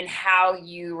in how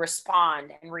you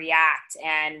respond and react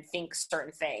and think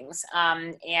certain things.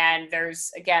 And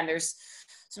there's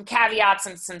some caveats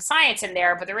and some science in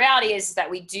there, but the reality is that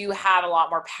we do have a lot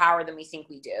more power than we think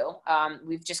we do.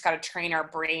 We've just got to train our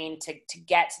brain to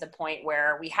get to the point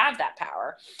where we have that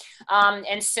power.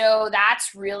 And so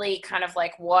that's really kind of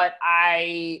like what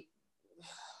I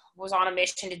was on a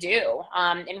mission to do.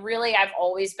 And really, I've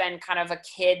always been kind of a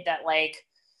kid that like,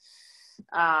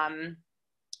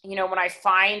 you know, when I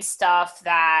find stuff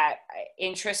that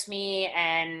interests me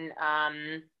and,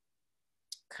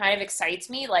 kind of excites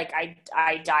me, like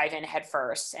I dive in head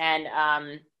first. And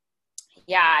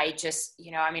yeah, I just,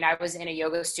 you know, I mean, I was in a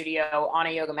yoga studio on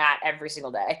a yoga mat every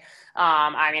single day.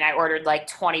 I mean, I ordered like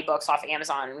 20 books off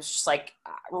Amazon and was just like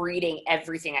reading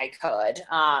everything I could.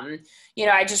 You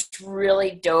know, I just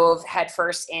really dove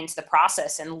headfirst into the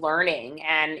process and learning.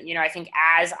 And, you know, I think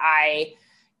as I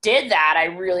did that, I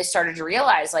really started to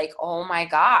realize like, oh my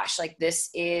gosh, like this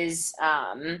is,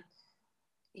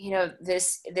 you know,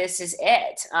 this is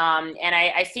it. And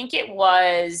I think it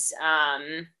was,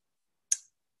 I've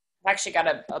actually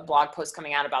got a blog post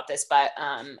coming out about this, but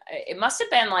it must have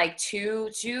been like two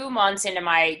months into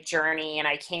my journey, and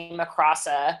I came across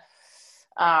a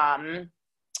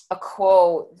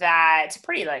quote that's a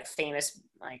pretty like famous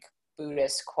like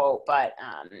Buddhist quote, but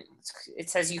it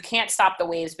says, you can't stop the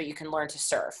waves, but you can learn to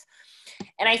surf.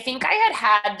 And I think I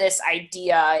had this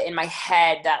idea in my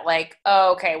head that like,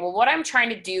 oh, okay, well, what I'm trying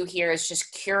to do here is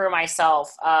just cure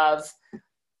myself of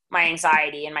my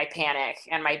anxiety and my panic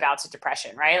and my bouts of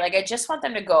depression, right? Like, I just want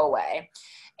them to go away.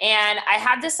 And I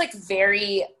had this like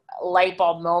very light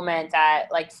bulb moment that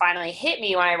like finally hit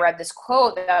me when I read this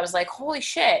quote, that I was like, holy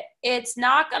shit, it's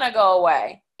not going to go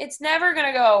away. It's never going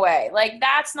to go away. Like,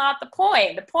 that's not the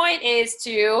point. The point is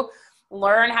to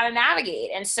learn how to navigate.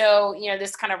 And so, you know,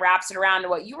 this kind of wraps it around to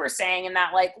what you were saying, and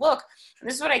that like, look,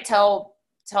 this is what I tell,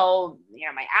 you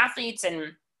know, my athletes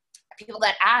and people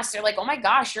that ask, they're like, oh my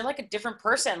gosh, you're like a different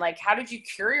person. Like, how did you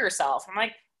cure yourself? I'm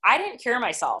like, I didn't cure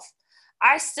myself.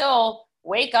 I still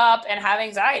wake up and have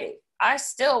anxiety. I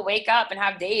still wake up and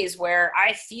have days where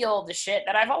I feel the shit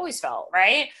that I've always felt,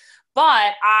 right?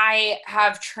 But I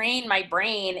have trained my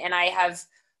brain, and I have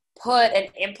put and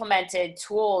implemented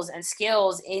tools and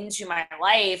skills into my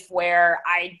life where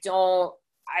I don't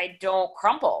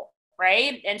crumple,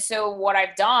 right? And so what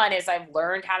I've done is I've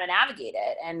learned how to navigate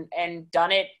it and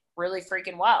done it really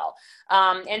freaking well.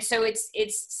 And so it's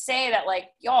say that like,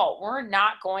 y'all, we're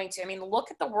not going to, I mean,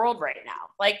 look at the world right now.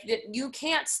 Like, you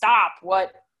can't stop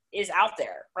what is out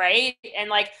there, right? And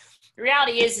like, the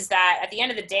reality is that at the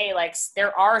end of the day, like,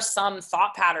 there are some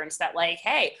thought patterns that like,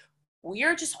 hey,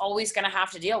 we're just always going to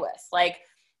have to deal with. Like,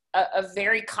 a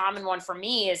very common one for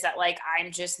me is that like,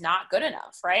 I'm just not good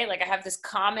enough, right? Like, I have this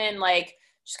common, like,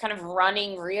 just kind of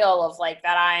running reel of like,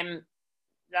 that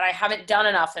I haven't done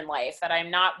enough in life, that I'm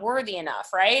not worthy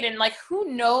enough, right? And like,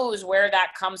 who knows where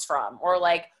that comes from, or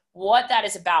like what that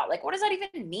is about? Like, what does that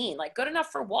even mean? Like, good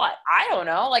enough for what? I don't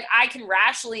know. Like, I can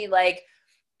rationally like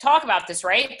talk about this,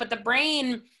 right? But the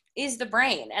brain is the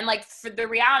brain. And like, for the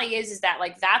reality is that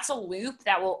like, that's a loop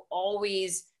that will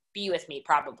always be with me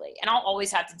probably, and I'll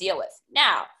always have to deal with.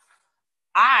 Now,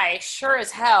 I sure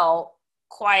as hell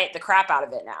quiet the crap out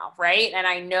of it now, right? And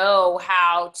I know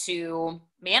how to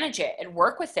manage it and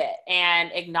work with it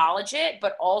and acknowledge it,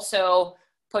 but also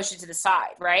push it to the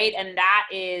side, right? And that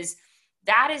is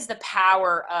the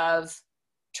power of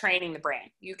training the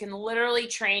brain. You can literally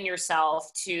train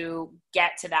yourself to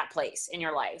get to that place in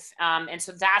your life. And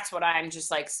so that's what I'm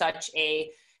just like such a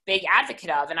big advocate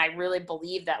of. And I really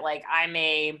believe that like, I'm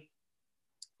a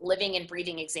living and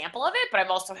breathing example of it, but I've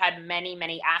also had many,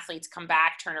 many athletes come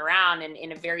back, turn around, and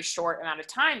in a very short amount of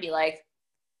time be like,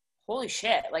 holy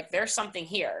shit, like, there's something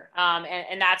here.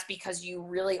 And that's because you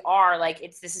really are like,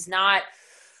 this is not,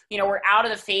 you know, we're out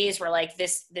of the phase where like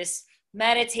this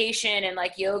meditation and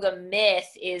like yoga myth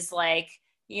is like,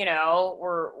 you know,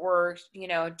 we're, you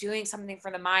know, doing something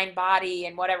for the mind, body,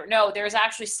 and whatever. No, there's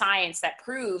actually science that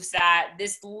proves that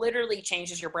this literally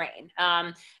changes your brain.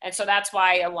 And so that's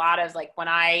why a lot of like, when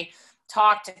I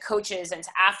talk to coaches and to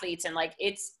athletes, and like,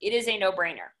 it is a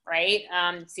no-brainer, right?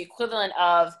 It's the equivalent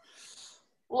of,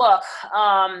 look,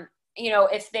 you know,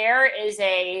 if there is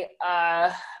a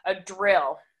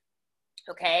drill,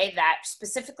 okay, that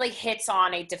specifically hits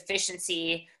on a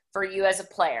deficiency for you as a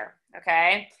player,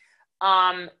 okay?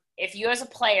 If you as a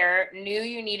player knew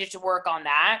you needed to work on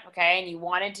that, okay, and you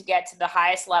wanted to get to the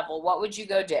highest level, what would you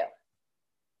go do?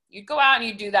 You'd go out and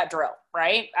you'd do that drill,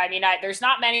 right? I mean, there's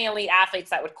not many elite athletes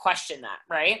that would question that,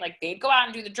 right? Like, they'd go out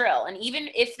and do the drill. And even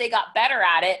if they got better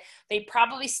at it, they'd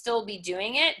probably still be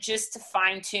doing it just to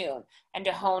fine tune and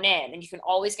to hone in. And you can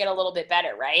always get a little bit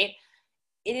better, right?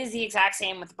 It is the exact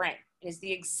same with the brain. It is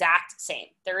the exact same.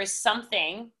 There is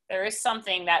something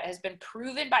that has been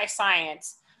proven by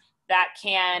science that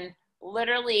can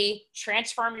literally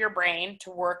transform your brain to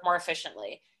work more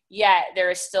efficiently. Yet there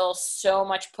is still so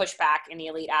much pushback in the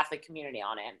elite athlete community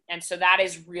on it. And so that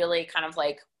is really kind of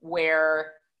like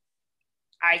where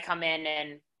I come in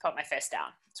and put my fist down.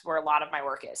 It's where a lot of my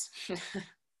work is.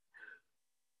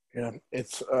 Yeah,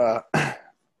 it's I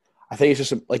think it's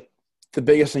just like the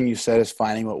biggest thing you said is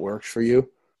finding what works for you.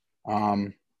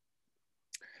 I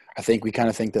think we kind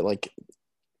of think that, like,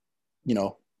 you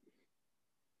know,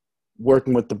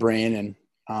 working with the brain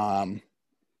and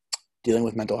dealing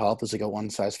with mental health is like a one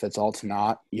size fits all. It's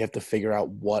not. You have to figure out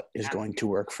what is going to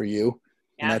work for you.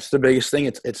 Yeah. And that's the biggest thing.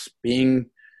 It's being,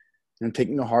 you know,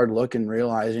 taking a hard look and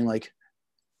realizing like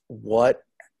what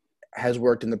has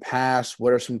worked in the past.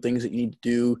 What are some things that you need to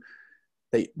do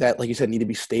that like you said, need to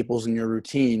be staples in your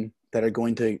routine that are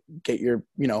going to get you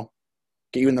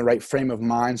in the right frame of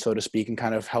mind, so to speak, and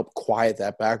kind of help quiet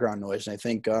that background noise. And I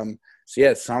think, so yeah,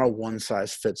 it's not a one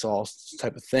size fits all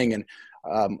type of thing. And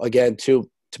again, to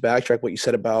backtrack what you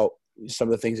said about some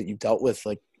of the things that you've dealt with,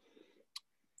 like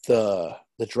the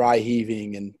dry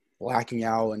heaving and blacking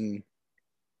out and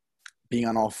being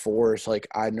on all fours, like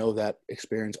I know that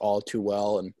experience all too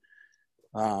well. And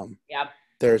Yeah.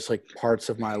 there's like parts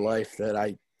of my life that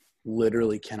I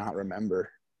literally cannot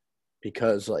remember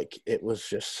because like it was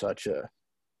just such a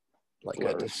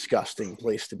disgusting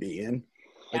place to be in.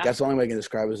 Like Yeah. that's the only way I can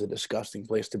describe it as a disgusting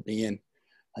place to be in.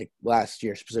 Like last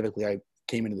year specifically, I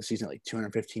came into the season at like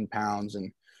 215 pounds,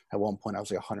 and at one point I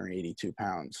was like 182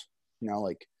 pounds. You know,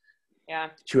 like Yeah.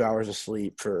 2 hours of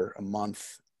sleep for a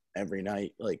month every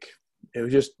night. Like it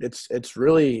was just it's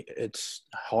really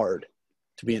hard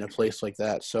to be in a place like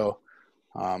that. So,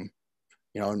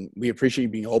 you know, and we appreciate you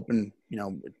being open. You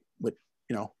know, with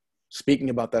speaking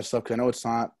about that stuff, because I know it's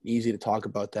not easy to talk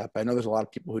about that, but I know there's a lot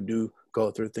of people who do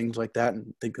go through things like that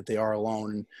and think that they are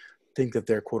alone and think that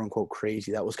they're quote unquote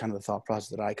crazy. That was kind of the thought process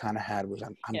that I kind of had was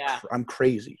I'm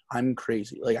crazy. I'm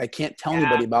crazy. Like I can't tell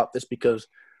anybody about this because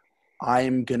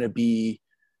I'm going to be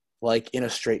like in a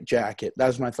straight jacket. That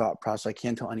was my thought process. I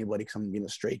can't tell anybody because I'm going to be in a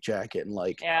straight jacket. And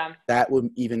like, that would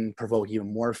even provoke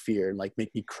even more fear and like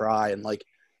make me cry and like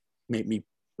make me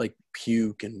like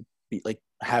puke and be like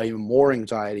have even more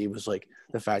anxiety was like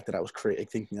the fact that I was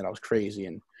thinking that I was crazy.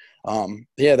 And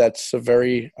yeah, that's a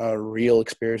very real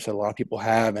experience that a lot of people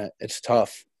have, and it's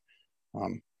tough,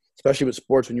 especially with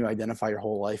sports when you identify your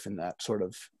whole life in that sort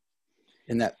of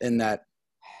in that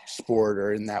sport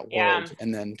or in that world.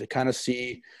 And then to kind of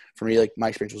see, for me, like my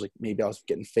experience was like maybe I was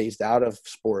getting phased out of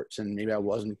sports and maybe I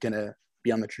wasn't gonna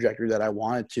be on the trajectory that I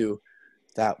wanted to.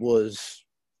 That was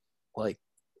like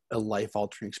a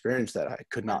life-altering experience that I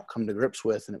could not come to grips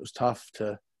with, and it was tough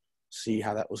to see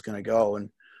how that was going to go. And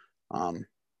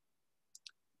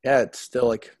yeah, it's still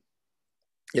like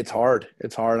it's hard. I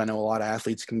know a lot of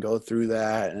athletes can go through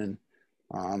that, and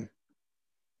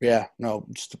that's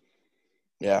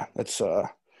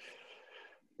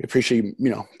we appreciate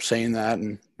you saying that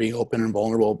and being open and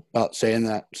vulnerable about saying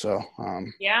that. So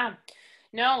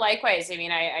No, likewise. I mean,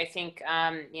 I think,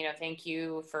 thank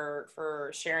you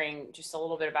for sharing just a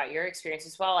little bit about your experience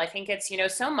as well. I think it's,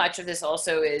 so much of this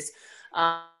also is,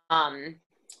 and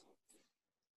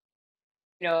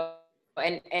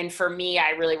for me, I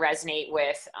really resonate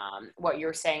with what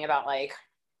you're saying about like,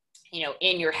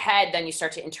 in your head, then you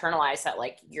start to internalize that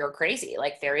like you're crazy,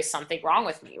 like there is something wrong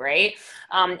with me, right?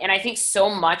 And I think so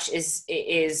much is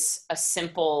a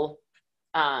simple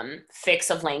fix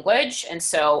of language. And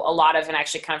so a lot of, and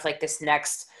actually kind of like this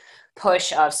next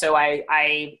push of, so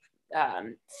I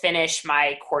finish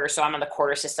my quarter. So I'm on the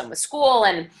quarter system with school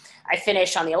and I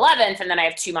finish on the 11th and then I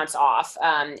have 2 months off.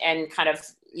 And kind of,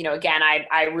 again,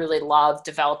 I really love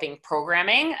developing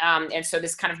programming. And so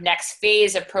this kind of next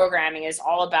phase of programming is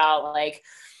all about like,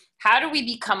 how do we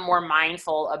become more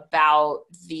mindful about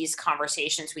these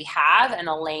conversations we have and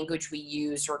the language we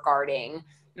use regarding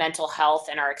mental health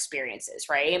and our experiences,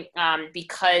 right?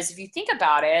 Because if you think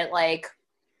about it, like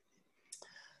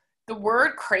the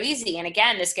word crazy, and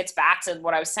again, this gets back to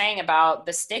what I was saying about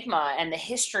the stigma and the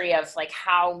history of like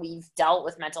how we've dealt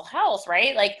with mental health,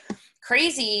 right? Like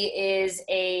crazy is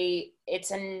it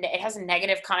has a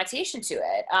negative connotation to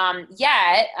it.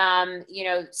 Yet,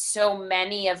 so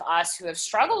many of us who have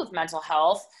struggled with mental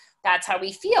health, that's how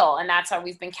we feel. And that's how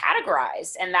we've been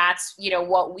categorized. And that's,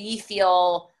 what we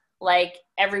feel like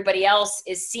everybody else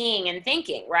is seeing and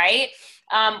thinking, right?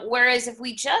 Whereas if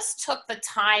we just took the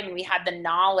time and we had the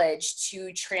knowledge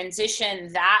to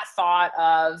transition that thought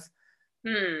of,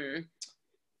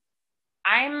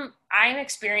 I'm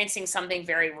experiencing something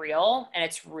very real and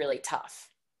it's really tough,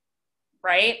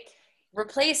 right?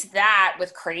 Replace that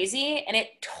with crazy and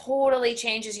it totally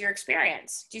changes your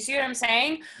experience. Do you see what I'm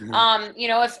saying?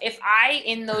 Mm-hmm. If I,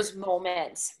 in those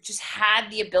moments, just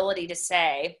had the ability to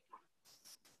say,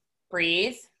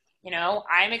 breathe,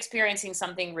 I'm experiencing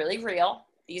something really real.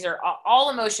 These are all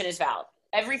emotion is valid.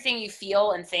 Everything you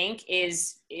feel and think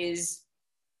is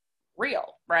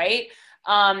real, right?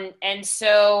 And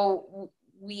so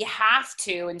we have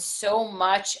to, and so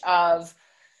much of,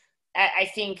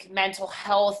 I think mental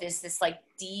health is this like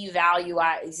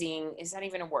devaluing, is that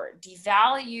even a word?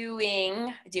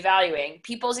 Devaluing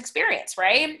people's experience,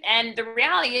 right? And the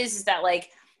reality is that like,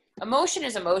 emotion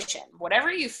is emotion.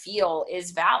 Whatever you feel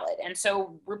is valid. And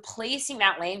so replacing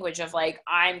that language of like,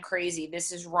 I'm crazy,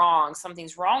 this is wrong,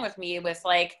 something's wrong with me, with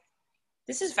like,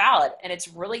 this is valid and it's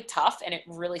really tough and it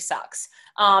really sucks,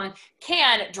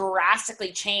 can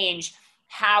drastically change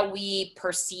how we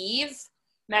perceive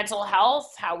mental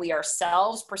health, how we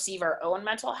ourselves perceive our own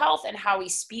mental health, and how we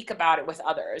speak about it with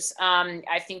others.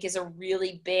 I think is a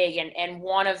really big, and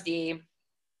one of the,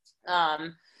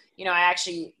 I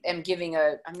actually am giving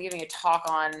a talk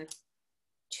on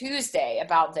Tuesday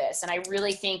about this. And I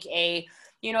really think a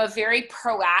very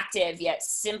proactive yet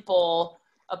simple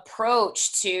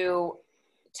approach to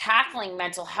tackling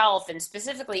mental health, and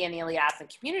specifically in the elite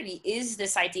athlete community, is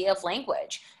this idea of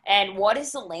language. And what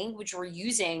is the language we're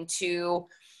using to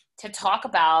talk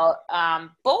about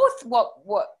both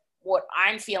what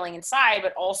I'm feeling inside,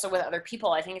 but also with other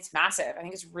people. I think it's massive. I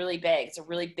think it's really big. It's a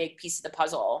really big piece of the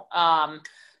puzzle.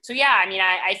 So yeah, I mean,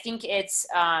 I think it's,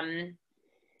 I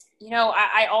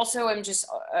also am just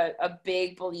a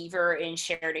big believer in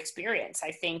shared experience.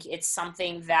 I think it's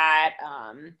something that,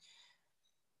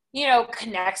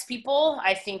 connects people.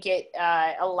 I think it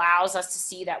allows us to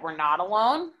see that we're not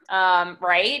alone,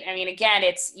 right? I mean, again,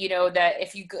 it's, that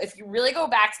if you really go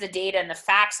back to the data and the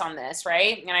facts on this,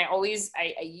 right? And I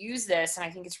use this, and I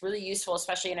think it's really useful,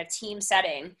 especially in a team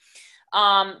setting,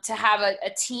 to have a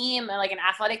team, like an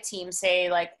athletic team, say,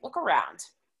 like, look around,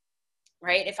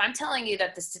 right? If I'm telling you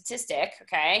that the statistic,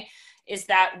 okay, is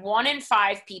that 1 in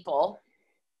 5 people,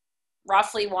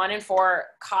 roughly 1 in 4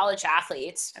 college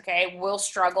athletes, okay, will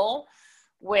struggle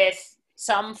with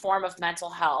some form of mental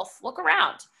health, look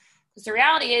around. Because the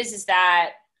reality is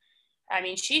that, I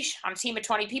mean, sheesh, on a team of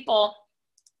 20 people,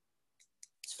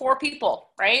 it's 4 people,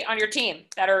 right, on your team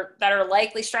that are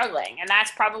likely struggling. And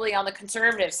that's probably on the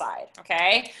conservative side,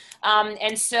 okay?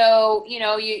 And so,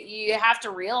 you have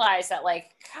to realize that,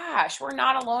 like, gosh, we're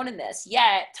not alone in this.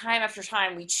 Yet, time after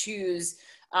time, we choose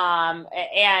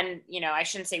I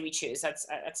shouldn't say we choose. That's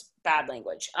bad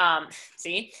language.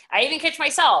 See, I even catch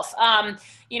myself.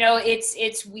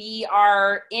 It's we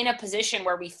are in a position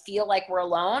where we feel like we're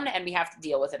alone, and we have to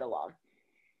deal with it alone.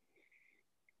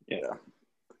 Yeah,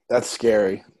 that's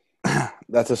scary.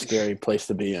 That's a scary place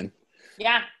to be in.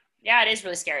 Yeah, it is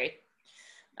really scary.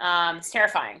 It's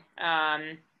terrifying.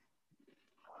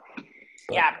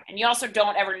 Yeah. And you also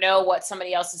don't ever know what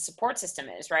somebody else's support system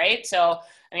is, right? So,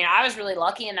 I mean, I was really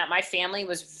lucky in that my family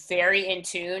was very in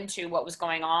tune to what was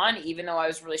going on, even though I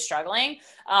was really struggling,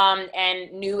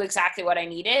 and knew exactly what I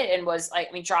needed, and was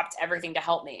like, dropped everything to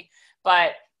help me.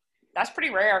 But that's pretty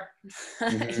rare,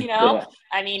 Yeah.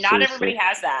 I mean, not everybody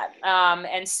has that.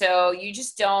 And so you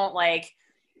just don't, like,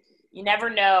 you never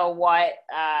know what,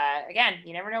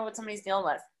 you never know what somebody's dealing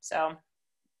with. So.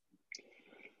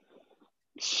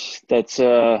 That's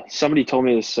somebody told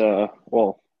me this,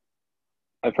 well,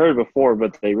 I've heard it before,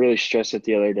 but they really stressed it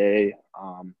the other day.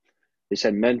 They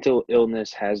said mental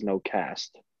illness has no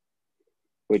caste,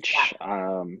 which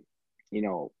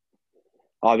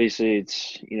obviously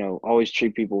it's, always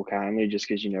treat people kindly just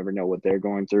because you never know what they're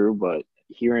going through. But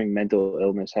hearing mental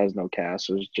illness has no caste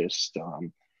was just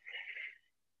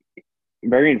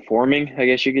very informing, I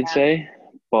guess you could say.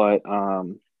 But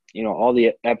all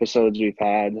the episodes we've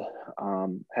had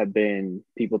have been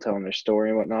people telling their story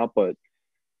and whatnot. But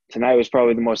tonight was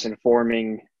probably the most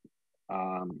informing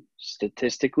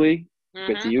statistically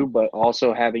with you, but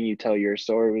also having you tell your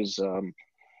story was,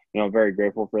 very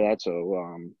grateful for that.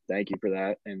 So thank you for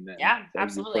that. And then thank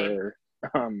absolutely. you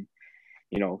for,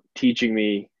 teaching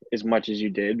me as much as you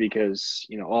did, because,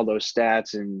 all those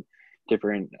stats and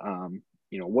different,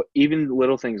 what even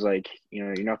little things like,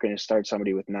 you're not going to start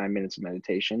somebody with 9 minutes of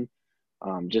meditation,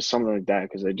 just something like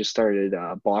that. Cause I just started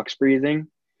box breathing.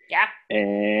 Yeah.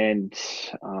 And,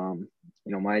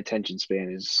 my attention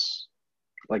span is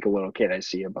like a little kid. I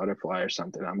see a butterfly or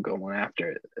something, I'm going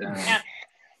after it.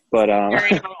 But very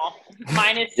normal.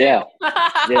 Mine is too.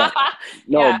 Yeah.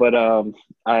 No, but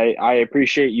I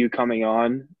appreciate you coming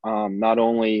on, not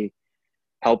only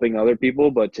helping other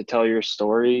people, but to tell your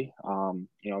story. I'm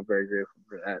very grateful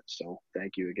for that. So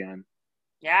thank you again.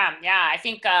 Yeah. I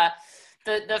think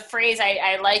the phrase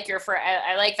I like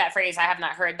I like that phrase. I have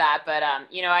not heard that, but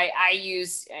I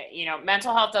use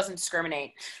mental health doesn't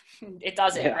discriminate. It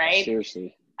doesn't, right?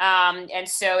 Seriously. And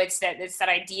so it's that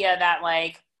idea that,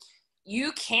 like,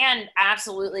 you can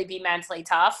absolutely be mentally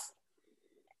tough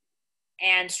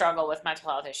and struggle with mental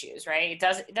health issues, right? It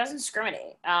doesn't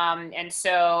discriminate. And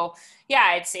so,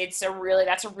 yeah, that's a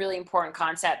really important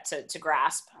concept to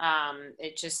grasp.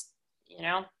 It just,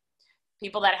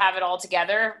 people that have it all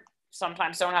together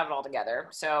sometimes don't have it all together.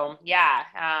 So yeah.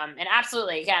 And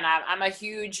absolutely, again, I'm a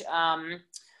huge,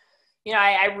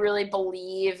 I really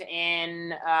believe in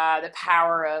the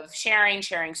power of sharing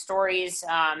stories.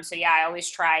 So yeah, I always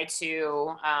try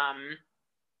to,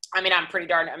 I'm pretty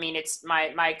it's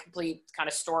my complete kind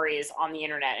of story is on the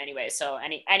internet anyway, so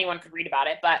anyone could read about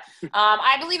it. But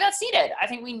I believe that's needed. I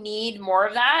think we need more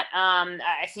of that.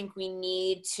 I think we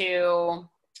need to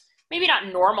maybe not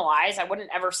normalize. I wouldn't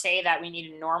ever say that we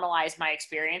need to normalize my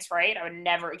experience, right? I would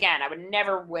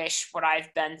never wish what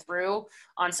I've been through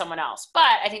on someone else.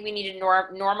 But I think we need to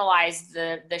normalize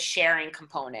the sharing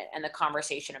component and the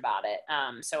conversation about it.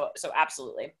 So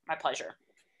absolutely, my pleasure.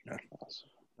 Yeah.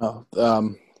 Oh,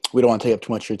 we don't want to take up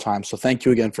too much of your time. So thank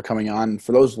you again for coming on.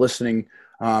 For those listening,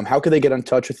 how could they get in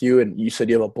touch with you? And you said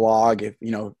you have a blog. If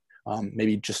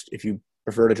maybe just if you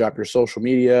prefer to drop your social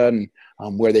media and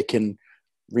where they can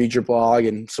read your blog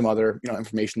and some other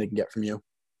information they can get from you.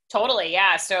 Totally,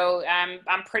 yeah. So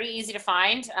I'm pretty easy to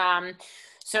find.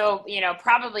 So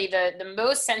probably the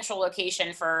most central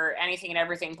location for anything and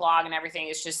everything blog and everything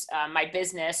is just my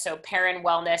business. So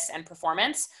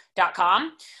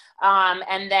perrinwellnessandperformance.com.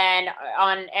 And then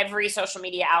on every social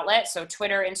media outlet, so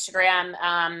Twitter, Instagram,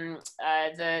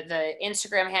 the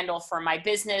Instagram handle for my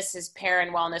business is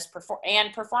Perrin Wellness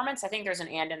and Performance. I think there's an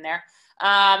and in there.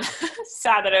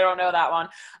 Sad that I don't know that one.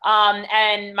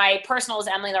 And my personal is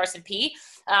Emily Larson P.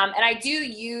 And I do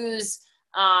use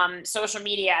social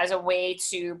media as a way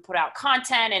to put out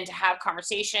content and to have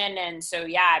conversation. And so,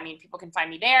 yeah, I mean, people can find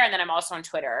me there. And then I'm also on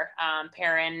Twitter,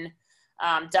 Perrin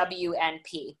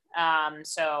WNP.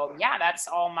 So yeah, that's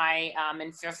all my,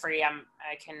 and feel free. I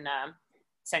can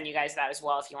send you guys that as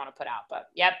well if you want to put out, but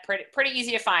yeah, pretty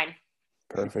easy to find.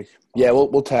 Perfect. Yeah,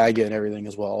 we'll tag it and everything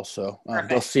as well. So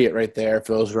they'll see it right there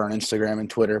for those who are on Instagram and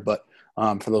Twitter. But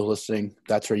for those listening,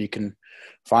 that's where you can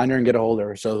find her and get a hold of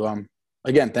her. So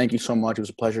again, thank you so much. It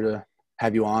was a pleasure to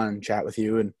have you on and chat with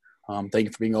you. And thank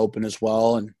you for being open as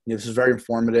well. And this is very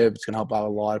informative. It's going to help out a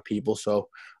lot of people. So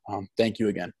thank you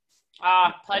again.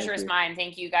 Pleasure is mine.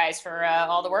 Thank you guys for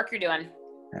all the work you're doing.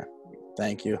 Yeah.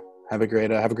 Thank you. Have a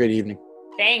great evening.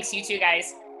 Thanks. You too,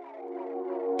 guys.